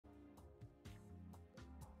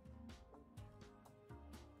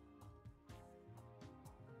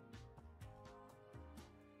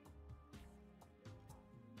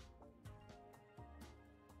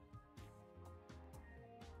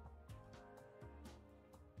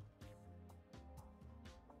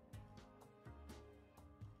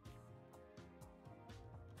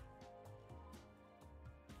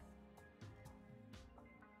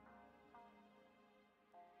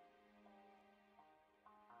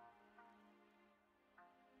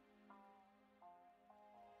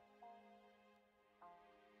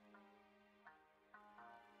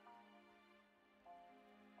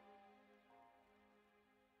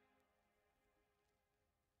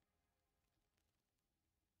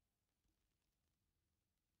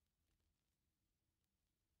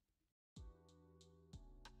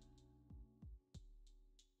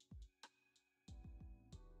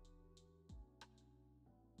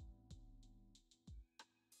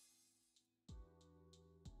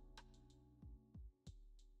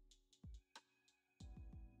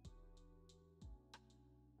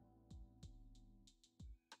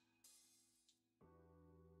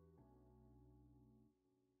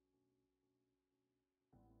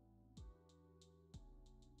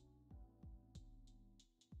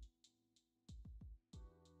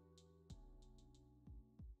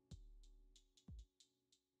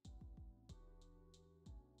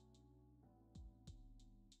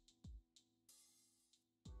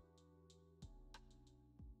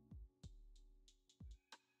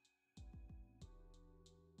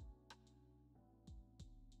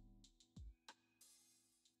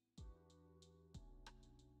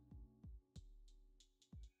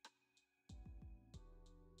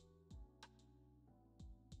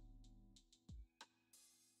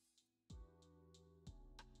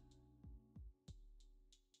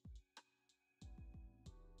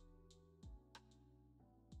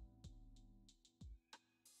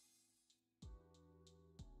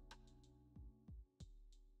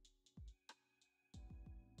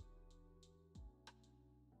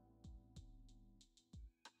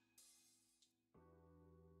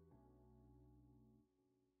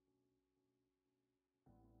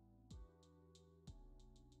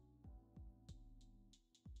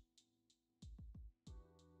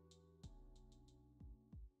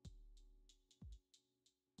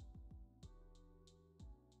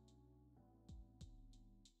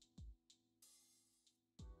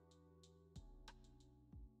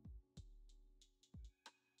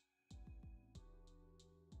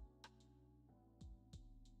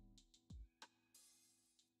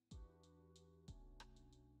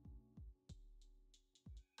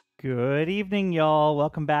Good evening, y'all.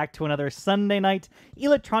 Welcome back to another Sunday night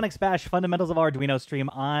Electronics Bash Fundamentals of Arduino stream.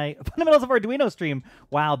 Fundamentals of Arduino stream.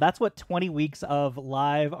 Wow, that's what 20 weeks of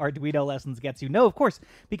live Arduino lessons gets you. No, of course,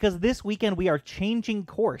 because this weekend we are changing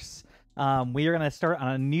course. We are going to start on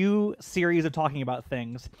a new series of talking about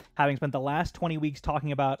things, having spent the last 20 weeks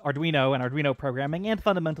talking about Arduino and Arduino programming and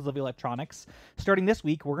fundamentals of electronics. Starting this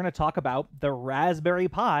week, we're going to talk about the Raspberry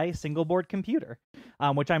Pi single board computer,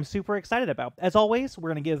 which I'm super excited about. As always,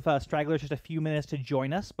 we're going to give stragglers just a few minutes to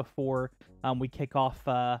join us before we kick off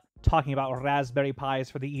talking about Raspberry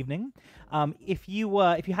Pis for the evening. If you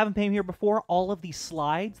haven't been here before, all of the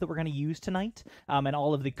slides that we're going to use tonight and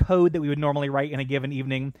all of the code that we would normally write in a given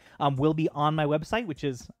evening will be on my website, which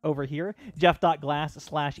is over here,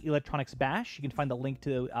 jeff.glass/electronicsbash. You can find the link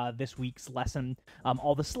to this week's lesson.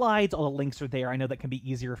 All the slides, all the links are there. I know that can be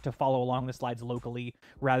easier to follow along the slides locally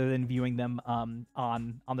rather than viewing them on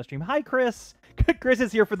the stream. Hi, Chris. Chris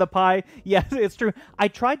is here for the pie. Yes, it's true. I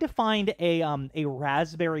tried to find a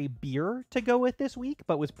raspberry beer to go with this week,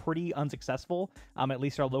 but was pretty unsuccessful. At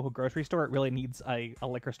least our local grocery store. It really needs a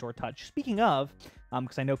liquor store touch. Speaking of,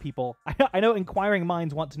 because I know people, I know inquiring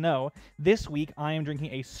minds want to know, this week I am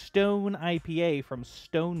drinking a Stone IPA from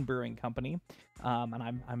Stone Brewing Company,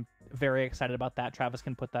 and I'm very excited about that. Travis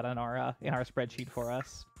can put that in our spreadsheet for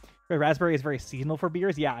us. Raspberry is very seasonal for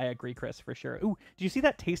beers. Yeah, I agree, Chris, for sure. Ooh, did you see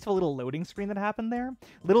that tasteful little loading screen that happened there?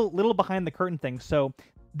 Little behind the curtain thing. So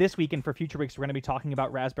this week and for future weeks, we're going to be talking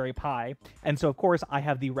about Raspberry Pi. And so, of course, I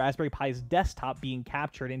have the Raspberry Pi's desktop being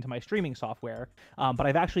captured into my streaming software. But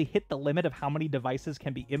I've actually hit the limit of how many devices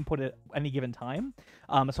can be input at any given time.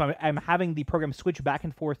 So I'm having the program switch back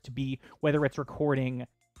and forth to be whether it's recording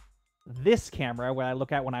this camera, where I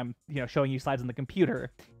look at when I'm showing you slides on the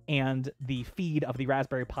computer, and the feed of the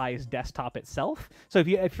Raspberry Pi's desktop itself. So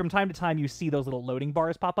if from time to time you see those little loading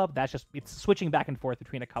bars pop up, that's just it's switching back and forth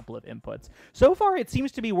between a couple of inputs. So far, it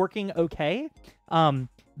seems to be working okay.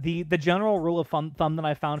 The general rule of thumb that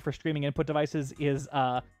I found for streaming input devices is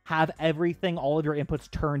have everything, all of your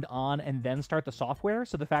inputs turned on, and then start the software.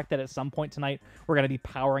 So the fact that at some point tonight we're going to be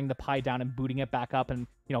powering the Pi down and booting it back up and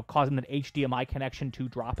causing the HDMI connection to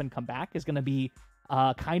drop and come back is going to be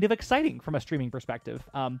kind of exciting from a streaming perspective.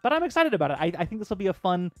 But I'm excited about it. I think this will be a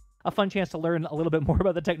fun chance to learn a little bit more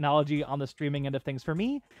about the technology on the streaming end of things for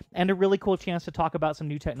me, and a really cool chance to talk about some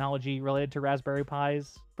new technology related to Raspberry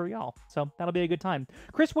Pis for y'all. So that'll be a good time.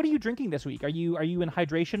 Chris, what are you drinking this week? Are you in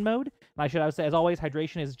hydration mode? And I would say, as always,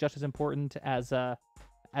 hydration is just as important as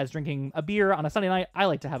drinking a beer on a Sunday night. I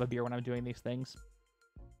like to have a beer when I'm doing these things.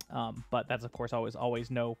 But that's of course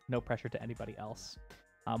always no pressure to anybody else.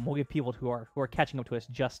 We'll give people who are catching up to us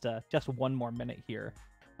just one more minute here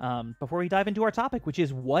before we dive into our topic, which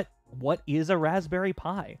is what is a Raspberry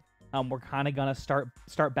Pi. We're kind of gonna start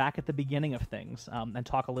back at the beginning of things and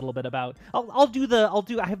talk a little bit about. I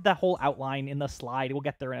have that whole outline in the slide. We'll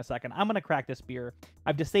get there in a second. I'm gonna crack this beer.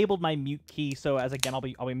 I've disabled my mute key, so I'll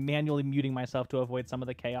be manually muting myself to avoid some of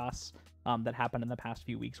the chaos that happened in the past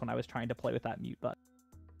few weeks when I was trying to play with that mute button.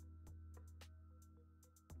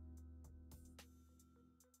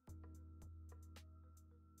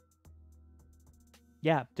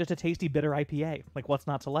 Yeah, just a tasty bitter IPA. Like, what's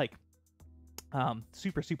not to like?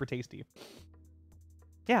 Super, super tasty.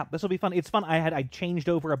 Yeah, this will be fun. It's fun. I changed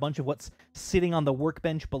over a bunch of what's sitting on the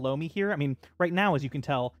workbench below me here. I mean, right now, as you can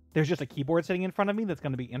tell, there's just a keyboard sitting in front of me that's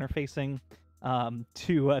going to be interfacing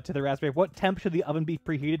to the Raspberry. What temp should the oven be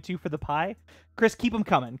preheated to for the Pi? Chris, keep them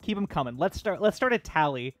coming. Keep them coming. Let's start a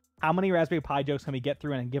tally. How many Raspberry Pi jokes can we get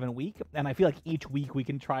through in a given week? And I feel like each week we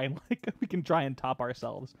can try and top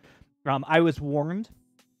ourselves. I was warned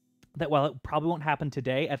that while it probably won't happen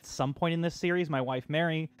today, at some point in this series, my wife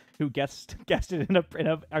Mary, who guested in a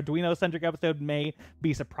Arduino-centric episode, may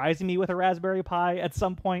be surprising me with a Raspberry Pi at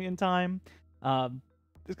some point in time.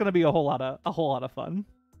 It's going to be a whole lot of fun.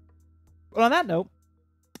 But on that note,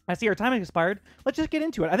 I see our time has expired. Let's just get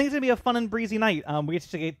into it. I think it's going to be a fun and breezy night. We get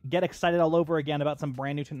to get excited all over again about some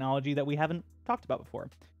brand new technology that we haven't talked about before.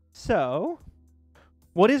 So,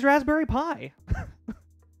 what is Raspberry Pi?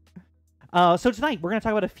 So tonight, we're going to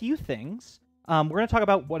talk about a few things. We're going to talk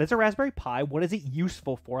about what is a Raspberry Pi, what is it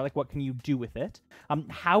useful for, like what can you do with it,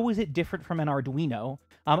 how is it different from an Arduino,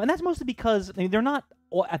 and that's mostly because they're not,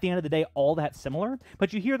 at the end of the day, all that similar,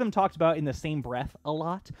 but you hear them talked about in the same breath a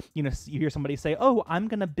lot. You hear somebody say, oh, I'm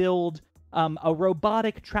going to build a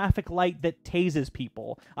robotic traffic light that tases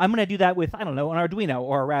people. I'm going to do that with, I don't know, an Arduino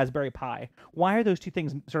or a Raspberry Pi. Why are those two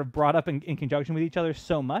things sort of brought up in conjunction with each other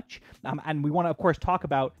so much? And we want to, of course, talk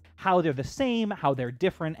about how they're the same, how they're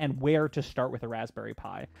different, and where to start with a Raspberry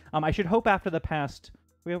Pi. I should hope after the past...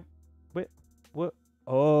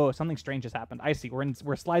 Oh, Oh, something strange has happened. I see.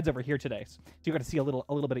 We're slides over here today, so you got to see a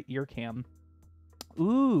little bit of ear cam.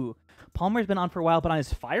 Ooh, Palmer's been on for a while, but on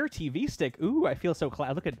his Fire TV stick. Ooh, I feel so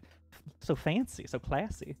look at so fancy, so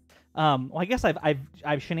classy. Well, I guess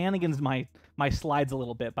I've shenanigans my slides a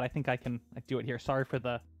little bit, but I think I can do it here. Sorry for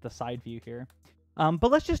the side view here.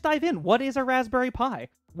 But let's just dive in. What is a Raspberry Pi?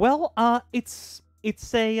 Well, it's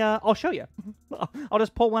a I'll show you. I'll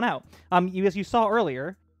just pull one out. As you saw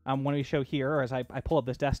earlier, when we show here, or as I pull up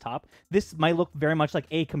this desktop, this might look very much like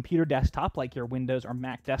a computer desktop, like your Windows or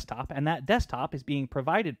Mac desktop, and that desktop is being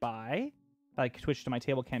provided by, if I switch to my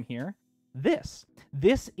table cam here, this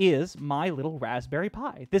is my little Raspberry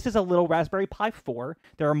Pi. This is a little Raspberry Pi 4.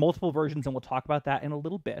 There are multiple versions, and we'll talk about that in a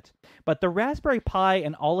little bit. But the Raspberry Pi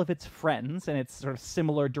and all of its friends, and its sort of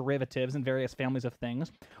similar derivatives and various families of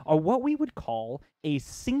things, are what we would call a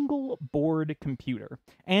single board computer.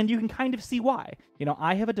 And you can kind of see why. You know,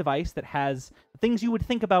 I have a device that has things you would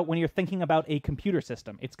think about when you're thinking about a computer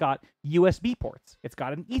system. It's got USB ports. It's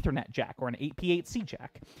got an Ethernet jack or an 8P8C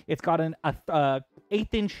jack. It's got an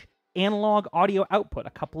 1/8-inch analog audio output. A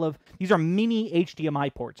couple of these are mini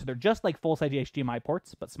HDMI ports, so they're just like full-size HDMI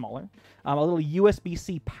ports but smaller. A little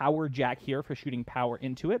USB-C power jack here for shooting power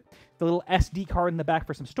into it, the little SD card in the back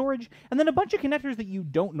for some storage, and then a bunch of connectors that you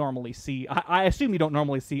don't normally see. I assume you don't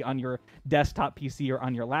normally see on your desktop PC or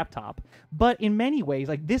on your laptop, but in many ways,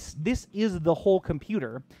 like this is the whole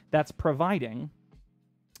computer that's providing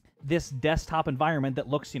this desktop environment that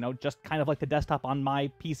looks, you know, just kind of like the desktop on my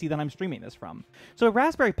PC that I'm streaming this from. So a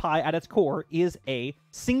Raspberry Pi at its core is a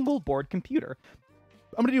single board computer.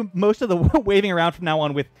 I'm going to do most of the waving around from now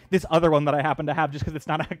on with this other one that I happen to have just because it's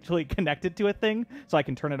not actually connected to a thing, so I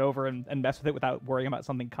can turn it over and mess with it without worrying about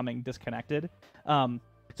something coming disconnected.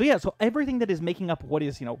 So yeah, so everything that is making up what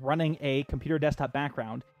is, you know, running a computer desktop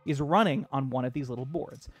background is running on one of these little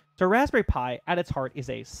boards. So Raspberry Pi, at its heart, is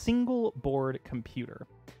a single board computer.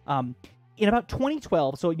 In about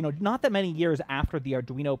 2012, so, you know, not that many years after the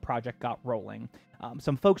Arduino project got rolling,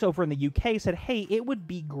 some folks over in the UK said, hey, it would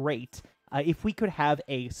be great if we could have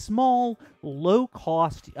a small,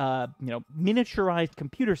 low-cost, miniaturized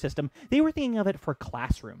computer system. They were thinking of it for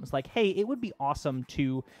classrooms. Like, hey, it would be awesome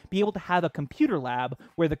to be able to have a computer lab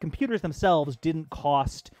where the computers themselves didn't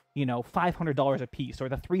cost, you know, $500 a piece, or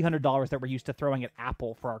the $300 that we're used to throwing at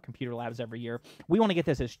Apple for our computer labs every year. We want to get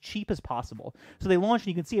this as cheap as possible. So they launched,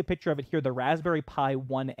 and you can see a picture of it here, the Raspberry Pi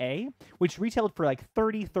 1A, which retailed for like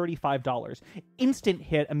 $35. Instant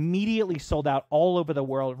hit, immediately sold out all over the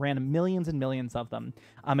world, ran millions and millions of them.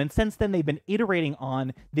 And since then, they've been iterating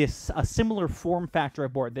on this similar form factor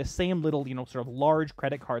of board, this same little, you know, sort of large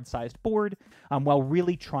credit card sized board, while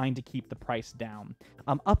really trying to keep the price down.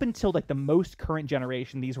 Up until like the most current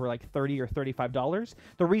generation, these were like $30 or $35.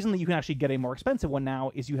 The reason that you can actually get a more expensive one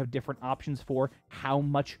now is you have different options for how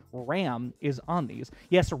much RAM is on these.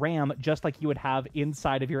 Yes, RAM, just like you would have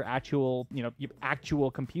inside of your actual, you know, your actual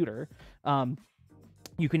computer.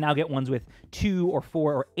 You can now get ones with 2 or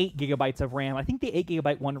 4 or 8 gigabytes of RAM. I think the 8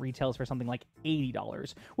 gigabyte one retails for something like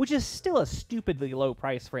 $80, which is still a stupidly low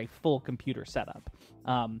price for a full computer setup.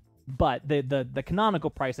 But the canonical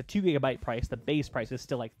price, the 2 gigabyte price, the base price is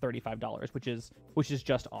still like $35, which is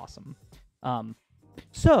just awesome.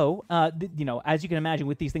 So, you know, as you can imagine,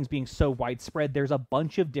 with these things being so widespread, there's a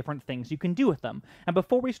bunch of different things you can do with them. And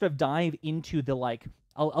before we sort of dive into the, like,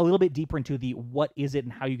 a little bit deeper into the what is it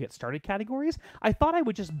and how you get started categories, I thought I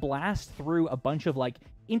would just blast through a bunch of, like,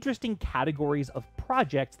 interesting categories of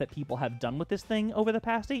projects that people have done with this thing over the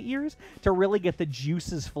past 8 years to really get the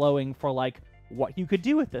juices flowing for, like, what you could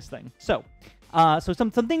do with this thing. So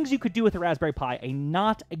some things you could do with a Raspberry Pi, a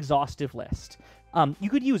not exhaustive list. You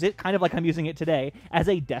could use it, kind of like I'm using it today, as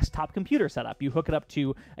a desktop computer setup. You hook it up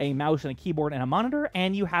to a mouse and a keyboard and a monitor,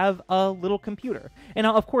 and you have a little computer. And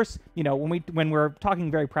of course, you know, when we're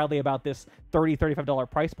talking very proudly about this $30,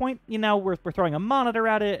 $35 price point, you know, we're throwing a monitor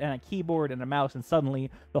at it and a keyboard and a mouse, and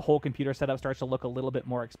suddenly the whole computer setup starts to look a little bit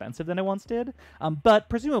more expensive than it once did. But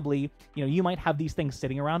presumably, you know, you might have these things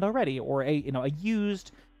sitting around already, or a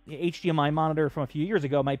used HDMI monitor from a few years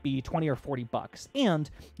ago might be $20 or $40. And,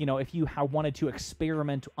 you know, if you wanted to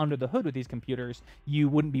experiment under the hood with these computers, you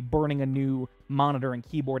wouldn't be burning a new monitor and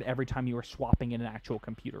keyboard every time you were swapping in an actual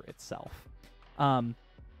computer itself.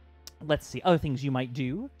 Let's see, other things you might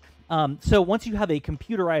do. So once you have a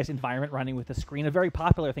computerized environment running with a screen, a very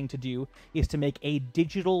popular thing to do is to make a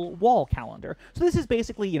digital wall calendar. So this is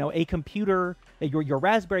basically, a computer, your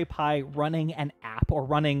Raspberry Pi running an app or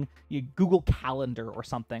running your Google Calendar or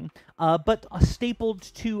something, but stapled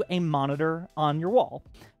to a monitor on your wall.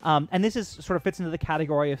 And this is sort of fits into the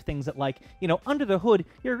category of things that, like, under the hood,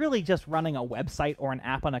 you're really just running a website or an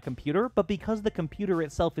app on a computer, but because the computer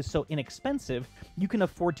itself is so inexpensive, you can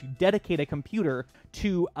afford to dedicate a computer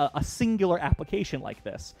to a singular application like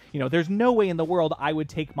this. There's no way in the world I would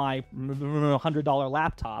take my $100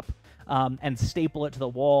 laptop and staple it to the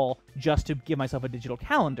wall just to give myself a digital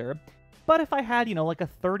calendar. But if I had, like a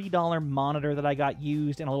 $30 monitor that I got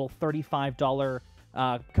used and a little $35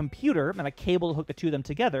 computer and a cable to hook the two of them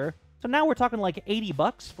together, so now we're talking like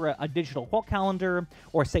 $80 for a digital wall calendar,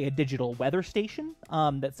 or say a digital weather station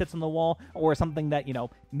that sits on the wall, or something that,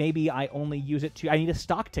 maybe I only use it I need a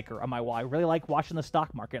stock ticker on my wall. I really like watching the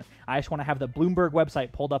stock market. I just want to have the Bloomberg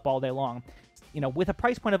website pulled up all day long. With a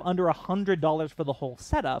price point of under $100 for the whole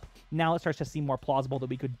setup, now it starts to seem more plausible that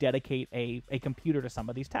we could dedicate a computer to some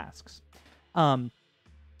of these tasks.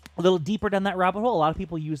 A little deeper down that rabbit hole, a lot of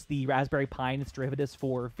people use the Raspberry Pi and its derivatives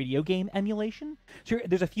for video game emulation. So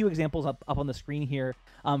there's a few examples up on the screen here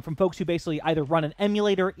from folks who basically either run an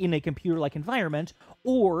emulator in a computer-like environment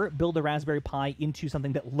or build a Raspberry Pi into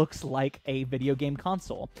something that looks like a video game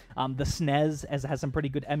console. The SNES has some pretty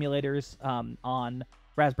good emulators on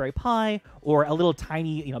Raspberry Pi, or a little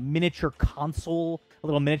tiny, miniature console, a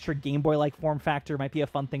little miniature Game Boy-like form factor might be a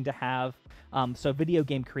fun thing to have. So video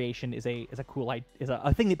game creation is a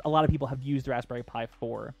thing that a lot of people have used the Raspberry Pi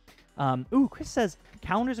for. Chris says,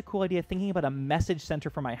 calendar's a cool idea. Thinking about a message center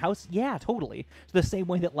for my house. Yeah, totally. So the same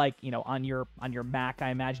way that, like, on your Mac, I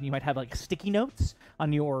imagine you might have like sticky notes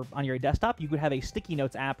on your desktop. You could have a sticky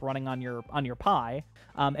notes app running on your Pi,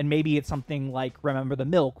 and maybe it's something like Remember the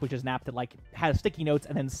Milk, which is an app that like has sticky notes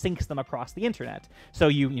and then syncs them across the internet. So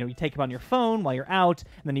you take them on your phone while you're out,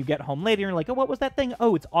 and then you get home later and you're like, oh, what was that thing?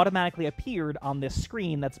 Oh, it's automatically appeared on this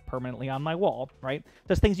screen that's permanently on my wall, right?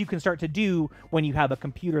 There's things you can start to do when you have a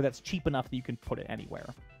computer that's cheap enough that you can put it anywhere.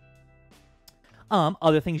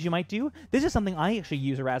 Other things you might do. This is something I actually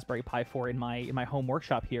use a Raspberry Pi for in my home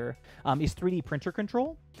workshop here. Is 3D printer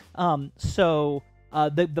control.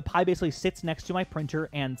 The Pi basically sits next to my printer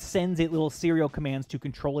and sends it little serial commands to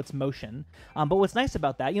control its motion. But what's nice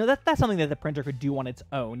about that, that's something that the printer could do on its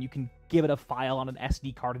own. You can give it a file on an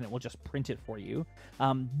SD card and it will just print it for you.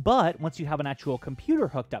 But once you have an actual computer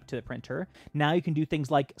hooked up to the printer, now you can do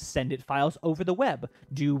things like send it files over the web,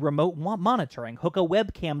 do remote monitoring, hook a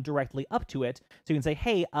webcam directly up to it, so you can say,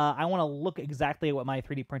 hey, I want to look exactly at what my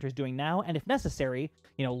 3D printer is doing now, and if necessary,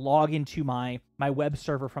 log into my web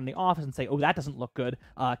server from the office and say, oh, that doesn't look good,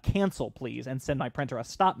 cancel please, and send my printer a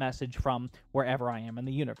stop message from wherever I am in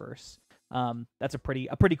the universe. That's a pretty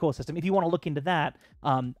cool system. If you want to look into that,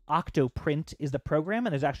 Octoprint is the program,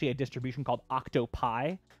 and there's actually a distribution called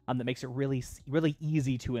OctoPi that makes it really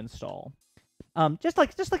easy to install. Just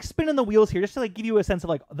like spinning the wheels here, just to like give you a sense of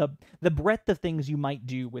like the breadth of things you might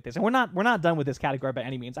do with this. And we're not done with this category by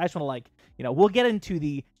any means. I just want to we'll get into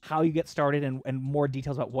the how you get started and more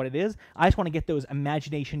details about what it is. I just want to get those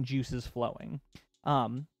imagination juices flowing.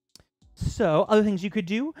 So, other things you could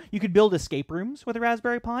do, you could build escape rooms with a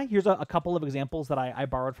Raspberry Pi. Here's a couple of examples that I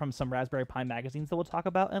borrowed from some Raspberry Pi magazines that we'll talk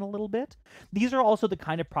about in a little bit. These are also the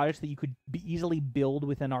kind of projects that you could easily build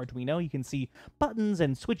within Arduino. You can see buttons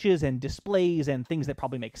and switches and displays and things that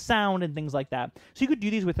probably make sound and things like that. So you could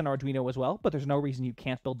do these with an Arduino as well, but there's no reason you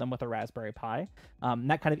can't build them with a Raspberry Pi.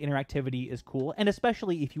 That kind of interactivity is cool, and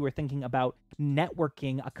especially if you were thinking about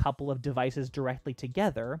networking a couple of devices directly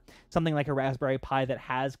together, something like a Raspberry Pi that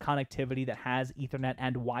has connectivity, that has Ethernet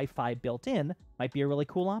and Wi-Fi built in, might be a really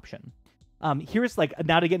cool option. Here's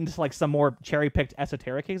now to get into some more cherry-picked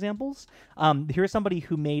esoteric examples. Here's somebody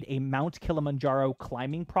who made a Mount Kilimanjaro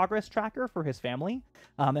climbing progress tracker for his family,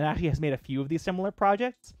 and actually has made a few of these similar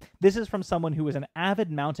projects. This is from someone who was an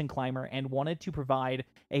avid mountain climber and wanted to provide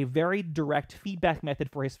a very direct feedback method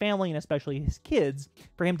for his family, and especially his kids,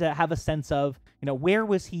 for him to have a sense of, where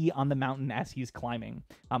was he on the mountain as he's climbing,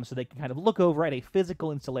 so they can kind of look over at a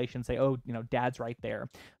physical installation, say, oh, Dad's right there.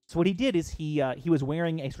 So what he did is he was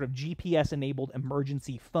wearing a sort of GPS-enabled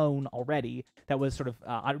emergency phone already that was sort of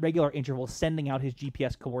at regular intervals sending out his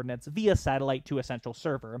GPS coordinates via satellite to a central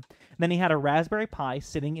server. And then he had a Raspberry Pi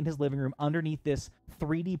sitting in his living room underneath this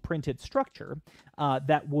 3D printed structure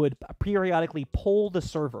that would periodically poll the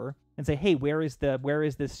server and say, hey, where is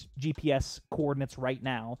this GPS coordinates right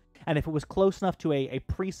now? and if it was close enough to a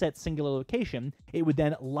preset singular location, it would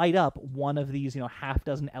then light up one of these, half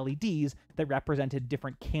dozen LEDs that represented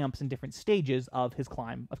different camps and different stages of his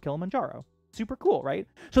climb of Kilimanjaro. Super cool, right?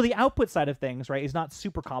 So the output side of things, right, is not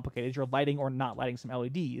super complicated. You're lighting or not lighting some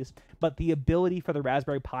LEDs, but the ability for the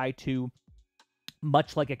Raspberry Pi to,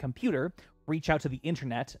 much like a computer, reach out to the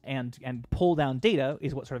internet and pull down data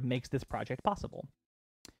is what sort of makes this project possible.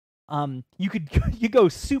 You go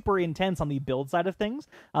super intense on the build side of things.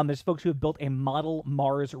 There's folks who have built a model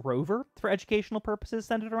Mars rover for educational purposes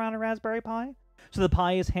centered around a Raspberry Pi. So the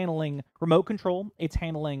Pi is handling remote control, it's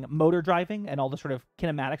handling motor driving and all the sort of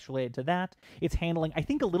kinematics related to that. It's handling, I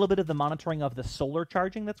think, a little bit of the monitoring of the solar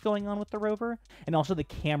charging that's going on with the rover, and also the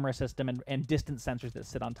camera system and distance sensors that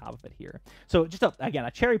sit on top of it here. So just, again, a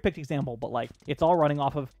cherry-picked example, but like it's all running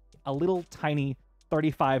off of a little tiny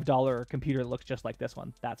 $35 computer that looks just like this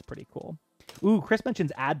one. That's pretty cool. Ooh, Chris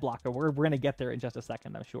mentions ad blocker. We're going to get there in just a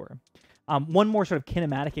second, I'm sure. One more sort of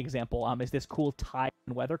kinematic example is this cool tide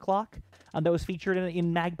and weather clock that was featured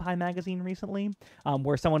in Magpie magazine recently,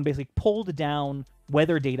 where someone basically pulled down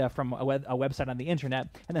weather data from a website on the internet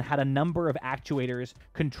and then had a number of actuators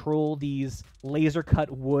control these laser cut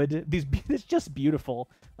wood. It's just beautiful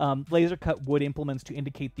laser cut wood implements to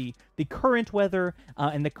indicate the current weather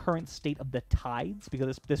and the current state of the tides,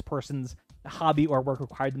 because this person's hobby or work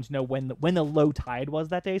required them to know when the low tide was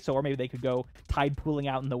that day. So, or maybe they could go tide pooling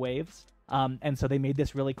out in the waves. And so they made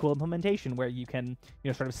this really cool implementation where you can,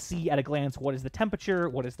 sort of see at a glance what is the temperature,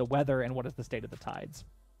 what is the weather, and what is the state of the tides.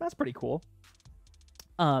 That's pretty cool.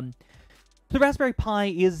 The Raspberry Pi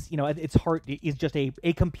is, at its heart, is just a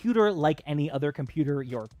computer like any other computer,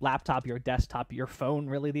 your laptop, your desktop, your phone,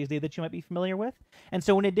 really, these days, that you might be familiar with. And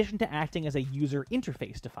so in addition to acting as a user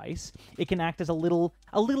interface device, it can act as a little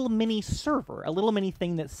mini server, a little mini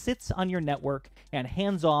thing that sits on your network and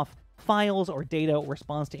hands off files or data or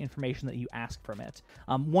responds to information that you ask from it.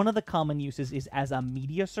 One of the common uses is as a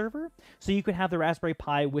media server. So you could have the Raspberry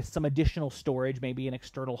Pi with some additional storage, maybe an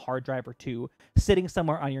external hard drive or two, sitting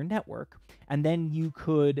somewhere on your network. And then you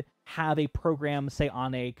could have a program, say,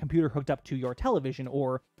 on a computer hooked up to your television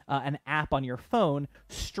or an app on your phone,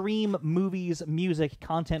 stream movies, music,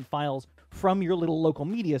 content files from your little local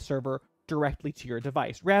media server directly to your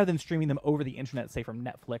device, rather than streaming them over the internet, say from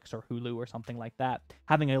Netflix or Hulu or something like that.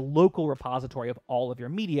 Having a local repository of all of your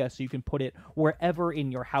media so you can put it wherever in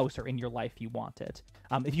your house or in your life you want it.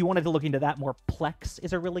 If you wanted to look into that more, Plex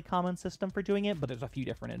is a really common system for doing it, but there's a few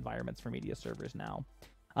different environments for media servers now.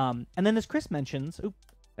 And then as Chris mentions,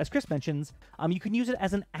 you can use it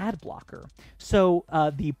as an ad blocker. So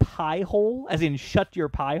the Pi-hole, as in shut your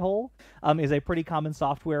Pi-hole, is a pretty common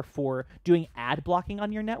software for doing ad blocking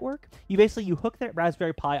on your network. You hook that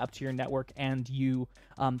Raspberry Pi up to your network and you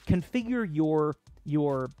configure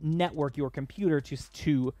your network, your computer,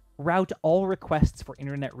 to route all requests for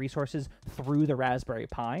internet resources through the Raspberry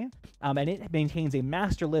Pi, and it maintains a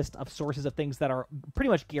master list of sources of things that are pretty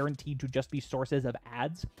much guaranteed to just be sources of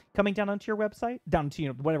ads coming down onto your website, down to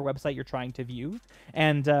whatever website you're trying to view.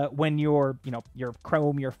 And when your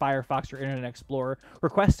Chrome, your Firefox, your Internet Explorer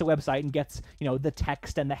requests a website and gets the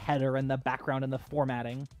text and the header and the background and the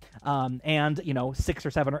formatting, and 6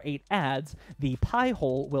 or 7 or 8 ads, the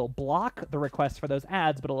Pi-hole will block the requests for those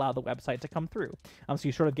ads but allow the website to come through. So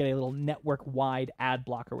you sort of get a little network-wide ad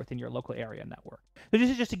blocker within your local area network. So this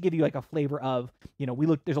is just to give you like a flavor of,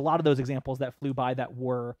 there's a lot of those examples that flew by that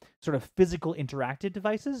were sort of physical interactive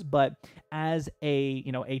devices, but as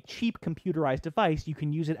a cheap computerized device, you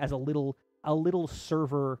can use it as a little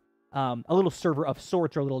server of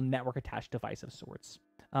sorts, or a little network attached device of sorts.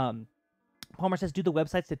 Palmer says, do the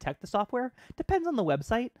websites detect the software? Depends on the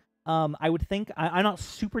website. I would think, I'm not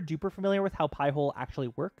super duper familiar with how Pi-hole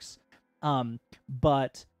actually works,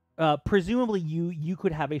 but presumably you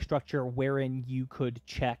could have a structure wherein you could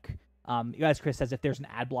check, as Chris says, if there's an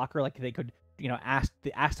ad blocker, like they could ask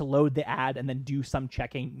to load the ad and then do some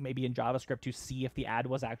checking maybe in JavaScript to see if the ad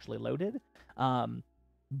was actually loaded.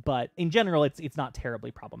 But in general, it's not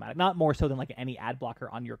terribly problematic, not more so than like any ad blocker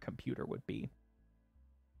on your computer would be.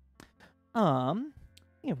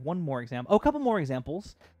 We have one more example. Oh, a couple more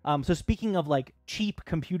examples. So speaking of like cheap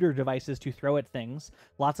computer devices to throw at things,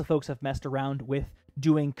 lots of folks have messed around with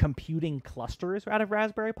doing computing clusters out of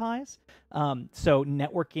Raspberry Pis. So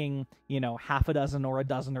networking, half a dozen or a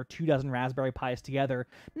dozen or 2 dozen Raspberry Pis together.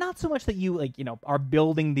 Not so much that you are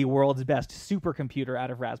building the world's best supercomputer out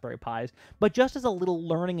of Raspberry Pis, but just as a little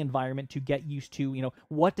learning environment to get used to,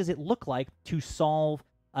 what does it look like to solve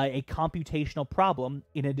a computational problem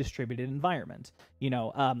in a distributed environment.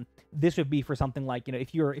 This would be for something like,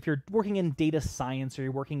 if you're working in data science, or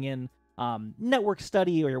you're working in network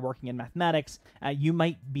study or you're working in mathematics, you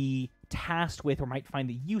might be tasked with or might find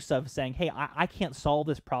the use of saying, hey, I can't solve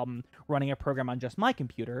this problem running a program on just my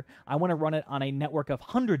computer. I want to run it on a network of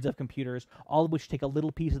hundreds of computers, all of which take a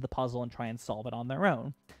little piece of the puzzle and try and solve it on their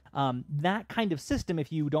own. That kind of system,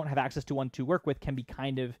 if you don't have access to one to work with, can be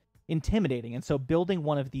kind of intimidating. And so building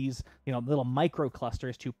one of these, little micro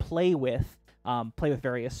clusters to play with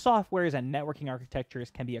various softwares and networking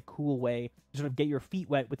architectures can be a cool way to sort of get your feet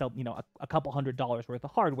wet with a couple $100s worth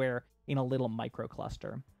of hardware in a little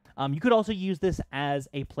microcluster. You could also use this as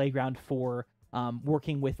a playground for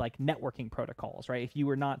working with like networking protocols, right? If you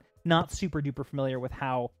were not super duper familiar with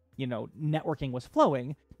how networking was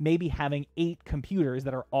flowing, maybe having 8 computers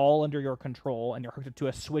that are all under your control and you're hooked up to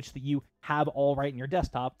a switch that you have all right in your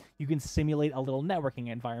desktop, you can simulate a little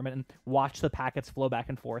networking environment and watch the packets flow back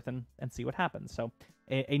and forth and see what happens. So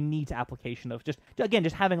a neat application of just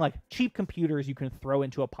having like cheap computers you can throw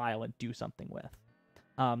into a pile and do something with.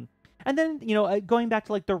 And then, going back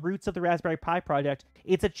to like the roots of the Raspberry Pi project,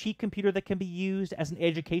 it's a cheap computer that can be used as an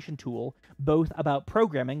education tool, both about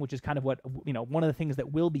programming, which is kind of what, one of the things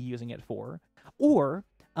that we'll be using it for, or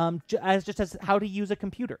as how to use a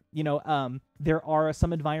computer. There are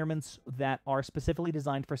some environments that are specifically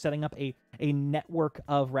designed for setting up a network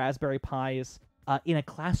of Raspberry Pis in a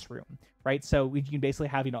classroom, right? So you can basically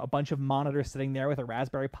have, a bunch of monitors sitting there with a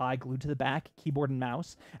Raspberry Pi glued to the back, keyboard and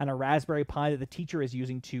mouse, and a Raspberry Pi that the teacher is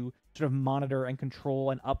using to sort of monitor and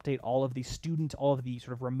control and update all of the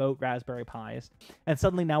sort of remote Raspberry Pis. And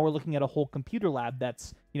suddenly now we're looking at a whole computer lab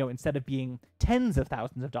that's, instead of being tens of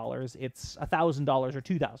thousands of dollars, it's $1,000 or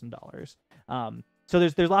 $2,000. So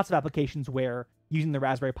there's lots of applications where using the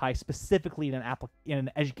Raspberry Pi specifically in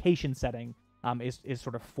an education setting is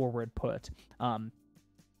sort of forward put.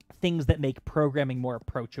 Things that make programming more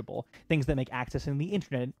approachable, things that make accessing the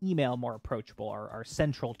internet and email more approachable are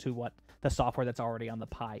central to what the software that's already on the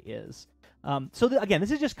Pi is. Again,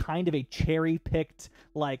 this is just kind of a cherry-picked,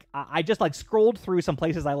 like, I just, like, scrolled through some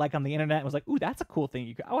places I like on the internet and was like, ooh, that's a cool thing.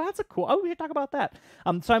 We should talk about that.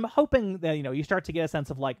 So I'm hoping that, you start to get a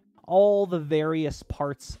sense of, like, all the various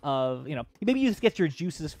parts of, maybe you just get your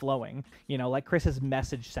juices flowing, like Chris's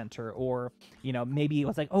message center, or, maybe it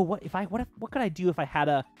was like, oh, what could I do if I had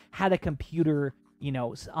a computer,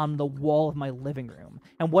 on the wall of my living room?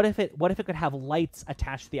 And what if it could have lights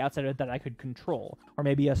attached to the outside of it that I could control, or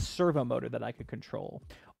maybe a servo motor that I could control,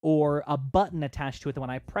 or a button attached to it that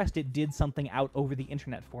when I pressed it did something out over the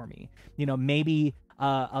internet for me. Maybe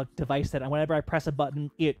a device that whenever I press a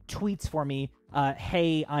button, it tweets for me,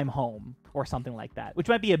 hey, I'm home, or something like that, which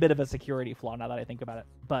might be a bit of a security flaw now that I think about it.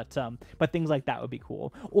 But things like that would be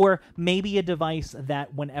cool. Or maybe a device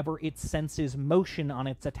that whenever it senses motion on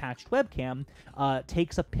its attached webcam,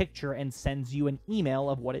 takes a picture and sends you an email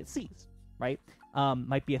of what it sees, right?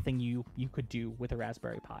 Might be a thing you could do with a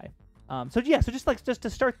Raspberry Pi. So just to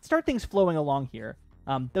start things flowing along here.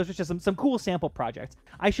 Those are just some cool sample projects.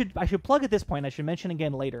 I should plug at this point. I should mention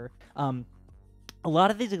again later. A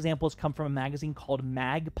lot of these examples come from a magazine called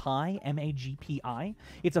MagPi, M-A-G-P-I.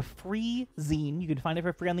 It's a free zine. You can find it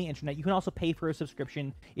for free on the internet. You can also pay for a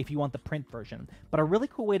subscription if you want the print version. But a really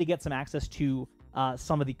cool way to get some access to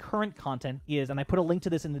some of the current content is, and I put a link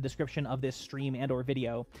to this in the description of this stream and or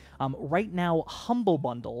video, right now Humble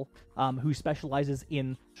Bundle, who specializes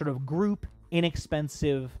in sort of group,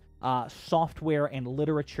 inexpensive software and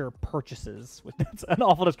literature purchases, which that's an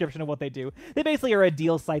awful description of what they do. They basically are a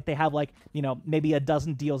deal site. They have like, maybe a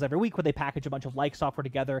dozen deals every week where they package a bunch of like software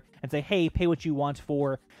together and say, hey, pay what you want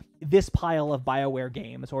for this pile of BioWare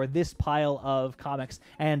games or this pile of comics.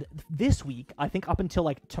 And this week, I think up until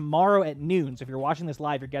like tomorrow at noon, so if you're watching this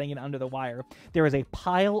live, you're getting it under the wire, there is a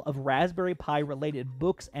pile of Raspberry Pi related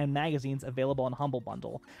books and magazines available on Humble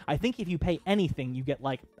Bundle. I think if you pay anything, you get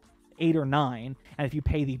like 8 or 9, and if you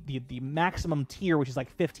pay the maximum tier, which is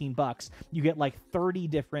like $15, you get like 30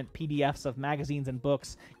 different PDFs of magazines and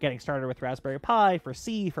books, getting started with Raspberry Pi, for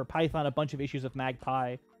C, for Python, a bunch of issues of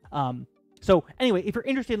MagPi. So anyway, if you're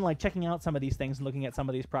interested in like checking out some of these things and looking at some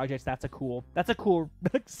of these projects, that's a cool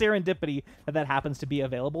serendipity that happens to be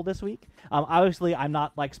available this week. Obviously, I'm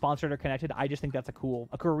not like sponsored or connected. I just think that's a cool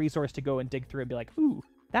resource to go and dig through and be like, ooh,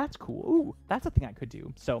 that's cool. Ooh, that's a thing I could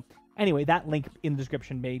do. So anyway, that link in the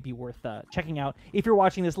description may be worth checking out if you're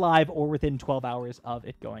watching this live or within 12 hours of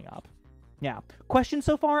it going up. Yeah. Questions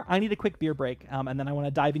so far? I need a quick beer break, and then I want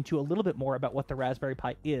to dive into a little bit more about what the Raspberry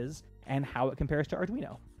Pi is and how it compares to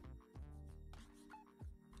Arduino.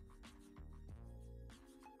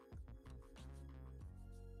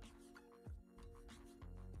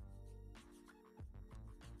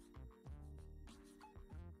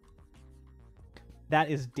 That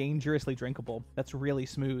is dangerously drinkable. That's really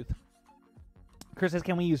smooth. Chris says,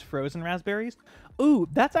 can we use frozen raspberries? Ooh,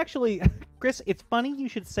 that's actually, Chris, it's funny you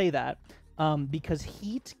should say that, because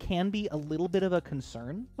heat can be a little bit of a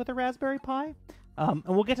concern with a Raspberry Pi. And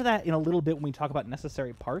we'll get to that in a little bit when we talk about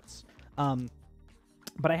necessary parts.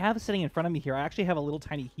 But I have sitting in front of me here, I actually have a little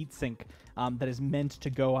tiny heatsink that is meant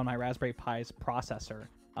to go on my Raspberry Pi's processor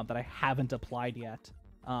that I haven't applied yet.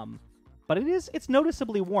 But it's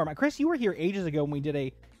noticeably warm. Chris, you were here ages ago when we did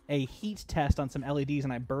a heat test on some LEDs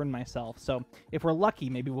and I burned myself. So if we're lucky,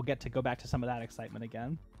 maybe we'll get to go back to some of that excitement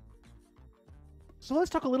again. So let's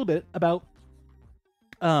talk a little bit about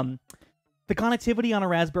the connectivity on a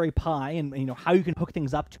Raspberry Pi and how you can hook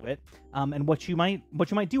things up to it, and what you might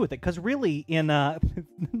do with it. Because really, in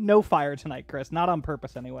no fire tonight, Chris, not on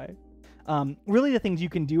purpose anyway. Really, the things you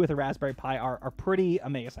can do with a Raspberry Pi are pretty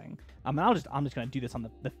amazing. And I'm just going to do this on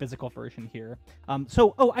the physical version here.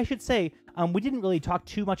 I should say, we didn't really talk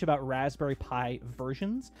too much about Raspberry Pi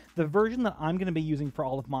versions. The version that I'm going to be using for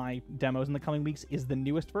all of my demos in the coming weeks is the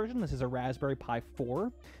newest version. This is a Raspberry Pi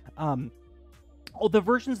 4. The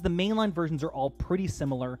mainline versions are all pretty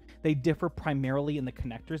similar. They differ primarily in the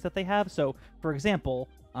connectors that they have. So, for example,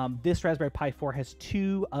 this Raspberry Pi 4 has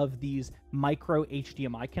 2 of these micro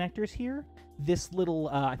HDMI connectors here. This little,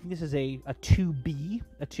 I think this is a 2B,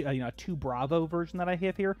 a 2 Bravo version that I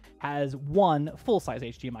have here, has 1 full-size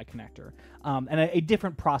HDMI connector. And a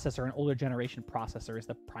different processor, an older generation processor, is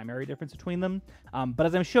the primary difference between them. But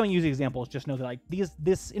as I'm showing you the examples, just know that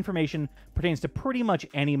this information pertains to pretty much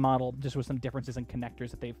any model, just with some differences in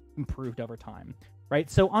connectors that they've improved over time. Right?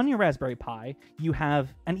 So on your Raspberry Pi, you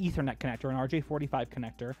have an Ethernet connector, an RJ45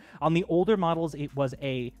 connector. On the older models, it was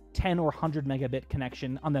a 10 or 100 megabit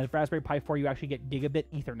connection. On the Raspberry Pi 4, you actually get gigabit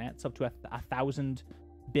Ethernet, so up to 1,000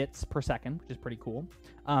 bits per second, which is pretty cool.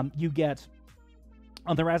 You get,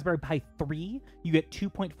 on the Raspberry Pi 3, you get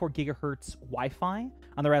 2.4 gigahertz Wi-Fi.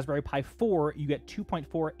 On the Raspberry Pi 4, you get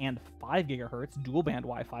 2.4 and 5 gigahertz dual band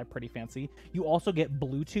Wi-Fi, pretty fancy. You also get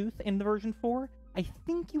Bluetooth in the version 4. I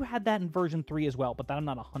think you had that in version 3 as well, but that I'm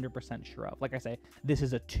not 100% sure of. Like I say, this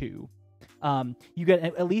is a 2. You get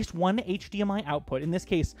at least 1 HDMI output. In this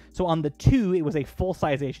case, so on the 2, it was a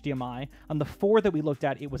full-size HDMI. On the 4 that we looked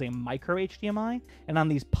at, it was a micro HDMI. And on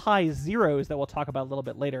these Pi Zeros that we'll talk about a little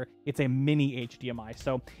bit later, it's a mini HDMI.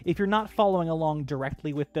 So if you're not following along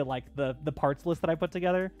directly with the parts list that I put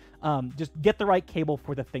together, just get the right cable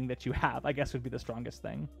for the thing that you have, I guess would be the strongest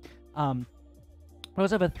thing. We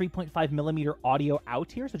also have a 3.5 millimeter audio out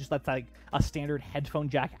here, so that's like a standard headphone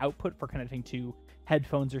jack output for connecting to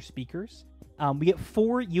headphones or speakers. We get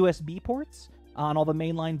 4 USB ports on all the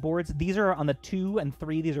mainline boards. These are on the 2 and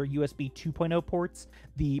 3. These are USB 2.0 ports.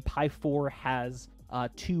 The Pi 4 has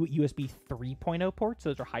 2 USB 3.0 ports.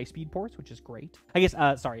 So those are high-speed ports, which is great. I guess,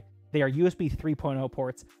 sorry, they are USB 3.0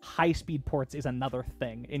 ports. High-speed ports is another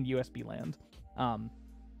thing in USB land.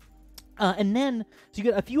 And then, so you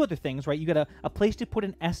get a few other things, right? You get a place to put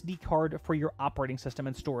an SD card for your operating system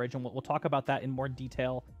and storage, and we'll talk about that in more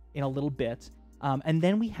detail in a little bit. And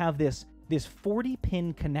then we have this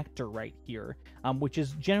 40-pin connector right here, which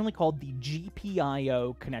is generally called the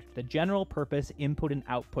GPIO connector, the General Purpose Input and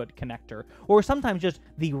Output Connector, or sometimes just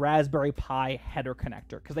the Raspberry Pi header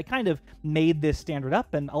connector, because they kind of made this standard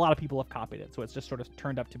up, and a lot of people have copied it, so it's just sort of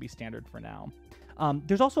turned up to be standard for now.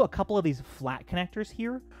 There's also a couple of these flat connectors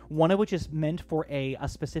here, one of which is meant for a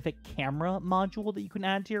specific camera module that you can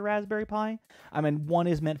add to your Raspberry Pi. And one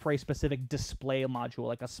is meant for a specific display module,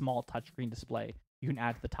 like a small touchscreen display you can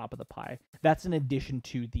add to the top of the Pi. That's in addition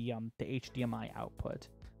to the HDMI output.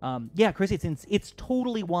 Yeah, Chris, it's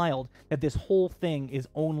totally wild that this whole thing is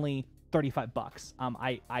only $35.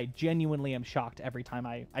 I genuinely am shocked every time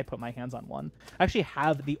I put my hands on one. I actually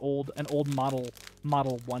have an old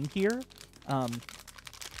Model 1 here.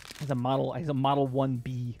 Has a Model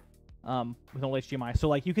 1B with no HDMI. So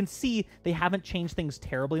like you can see they haven't changed things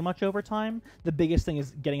terribly much over time. The biggest thing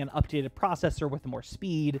is getting an updated processor with more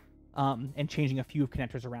speed, and changing a few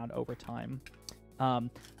connectors around over time.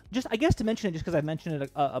 Just I guess to mention it, just because I mentioned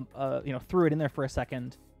it, threw it in there for a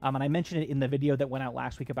second. And I mentioned it in the video that went out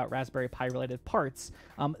last week about Raspberry Pi related parts.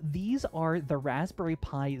 These are the Raspberry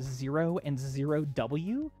Pi 0 and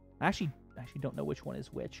 0W. I actually don't know which one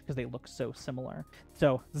is which because they look so similar.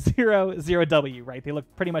 So 0W, right? They look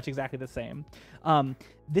pretty much exactly the same.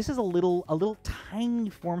 This is a little tiny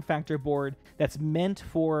form factor board that's meant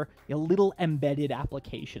for little embedded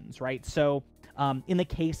applications, right? So in the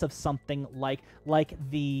case of something like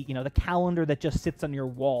the the calendar that just sits on your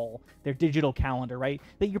wall, their digital calendar, right?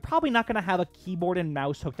 That you're probably not going to have a keyboard and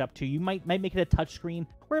mouse hooked up to. You might make it a touchscreen,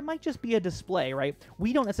 or it might just be a display, right?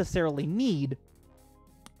 We don't necessarily need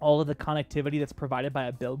all of the connectivity that's provided by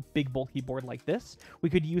a big bulky board like this, we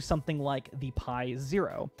could use something like the Pi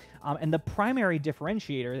Zero. And the primary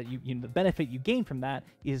differentiator that the benefit you gain from that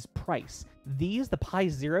is price. The Pi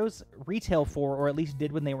Zeros retail for, or at least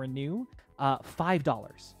did when they were new,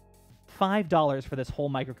 $5. $5 for this whole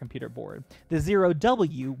microcomputer board. The Zero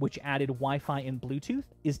W, which added Wi-Fi and Bluetooth,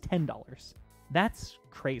 is $10. That's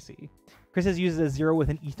crazy. Chris has used a Zero with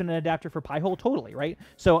an Ethernet adapter for Pi-hole, totally, right?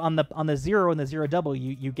 So on the Zero and the Zero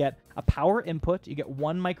W, you get a power input, you get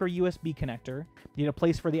one micro USB connector, you get a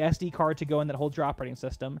place for the SD card to go in that holds your operating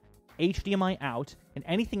system, HDMI out, and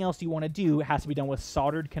anything else you want to do has to be done with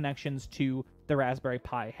soldered connections to the Raspberry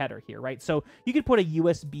Pi header here, right? So you could put a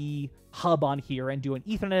USB hub on here and do an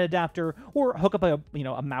Ethernet adapter, or hook up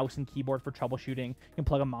a mouse and keyboard for troubleshooting. You can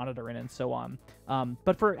plug a monitor in and so on.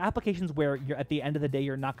 But for applications where you're at the end of the day,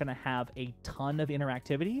 you're not going to have a ton of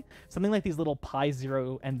interactivity, something like these little Pi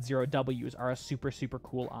Zero and Zero Ws are a super, super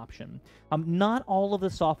cool option. Not all of the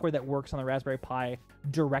software that works on the Raspberry Pi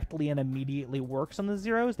directly and immediately works on the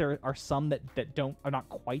Zeros. There are some that are not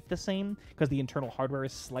quite the same because the internal hardware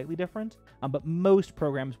is slightly different, but most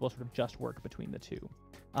programs will sort of just work between the two.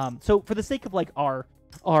 So for the sake of like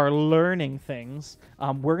our learning things,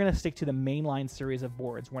 we're going to stick to the mainline series of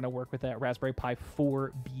boards. We're going to work with a Raspberry Pi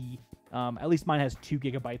 4B. At least mine has 2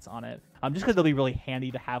 gigabytes on it, just because they'll be really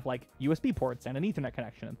handy to have like USB ports and an Ethernet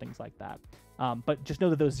connection and things like that. But just know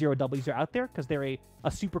that those Zero Ws are out there because they're a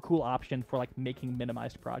super cool option for like making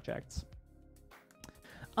minimized projects.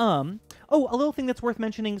 Oh, a little thing that's worth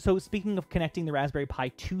mentioning. So speaking of connecting the Raspberry Pi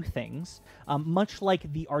to things, much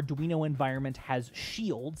like the Arduino environment has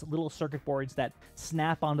shields, little circuit boards that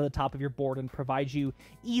snap onto the top of your board and provide you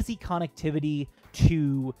easy connectivity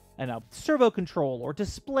to servo control or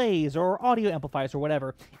displays or audio amplifiers or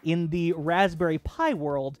whatever. In the Raspberry Pi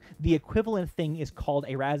world, the equivalent thing is called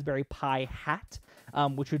a Raspberry Pi hat,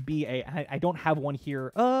 which would be I don't have one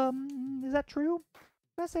here. Is that true? I'm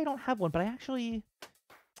gonna say I don't have one, but I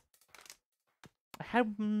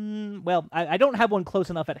don't have one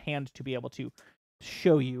close enough at hand to be able to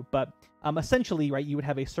show you, but essentially, right, you would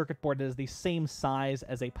have a circuit board that is the same size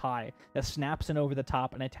as a Pi that snaps in over the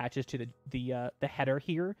top and attaches to the header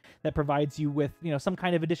here that provides you with some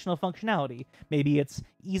kind of additional functionality. Maybe it's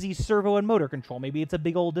easy servo and motor control. Maybe it's a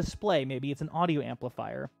big old display. Maybe it's an audio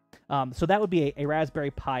amplifier. So that would be a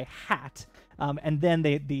Raspberry Pi hat, and then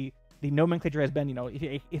the nomenclature has been,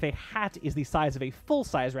 if a hat is the size of a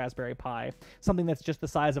full-size Raspberry Pi, something that's just the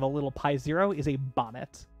size of a little Pi Zero is a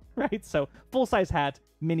bonnet, right? So full-size hat,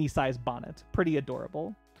 mini-size bonnet. Pretty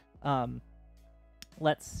adorable.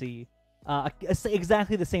 Let's see.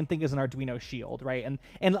 Exactly the same thing as an Arduino Shield, right?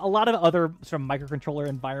 And a lot of other sort of microcontroller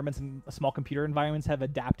environments and small computer environments have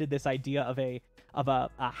adapted this idea of a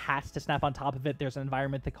hat to snap on top of it. There's an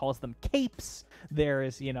environment that calls them capes.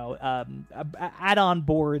 There's add-on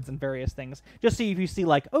boards and various things. Just so if you see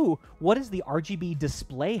like, oh, what is the RGB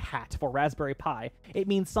display hat for Raspberry Pi? It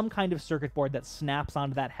means some kind of circuit board that snaps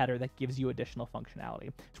onto that header that gives you additional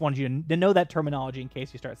functionality. Just wanted you to know that terminology in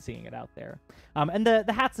case you start seeing it out there. And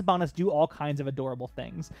the hats and bonnets do all kinds of adorable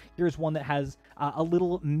things. Here's one that has a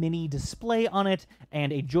little mini display on it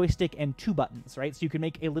and a joystick and 2 buttons, right? So you can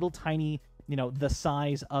make a little tiny, the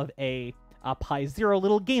size of a Pi Zero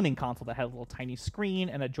little gaming console that has a little tiny screen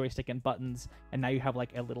and a joystick and buttons, and now you have like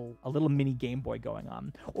a little mini Game Boy going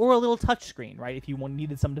on, or a little touch screen, right? If you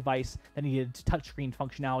needed some device that needed touchscreen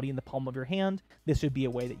functionality in the palm of your hand, this would be a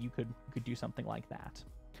way that you could do something like that.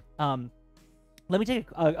 Let me take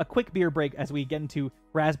a quick beer break as we get into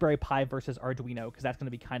Raspberry Pi versus Arduino, because that's going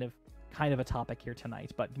to be kind of a topic here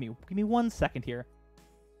tonight. But give me 1 second here.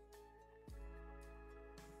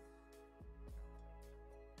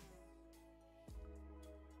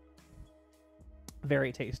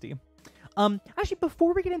 Very tasty. Actually,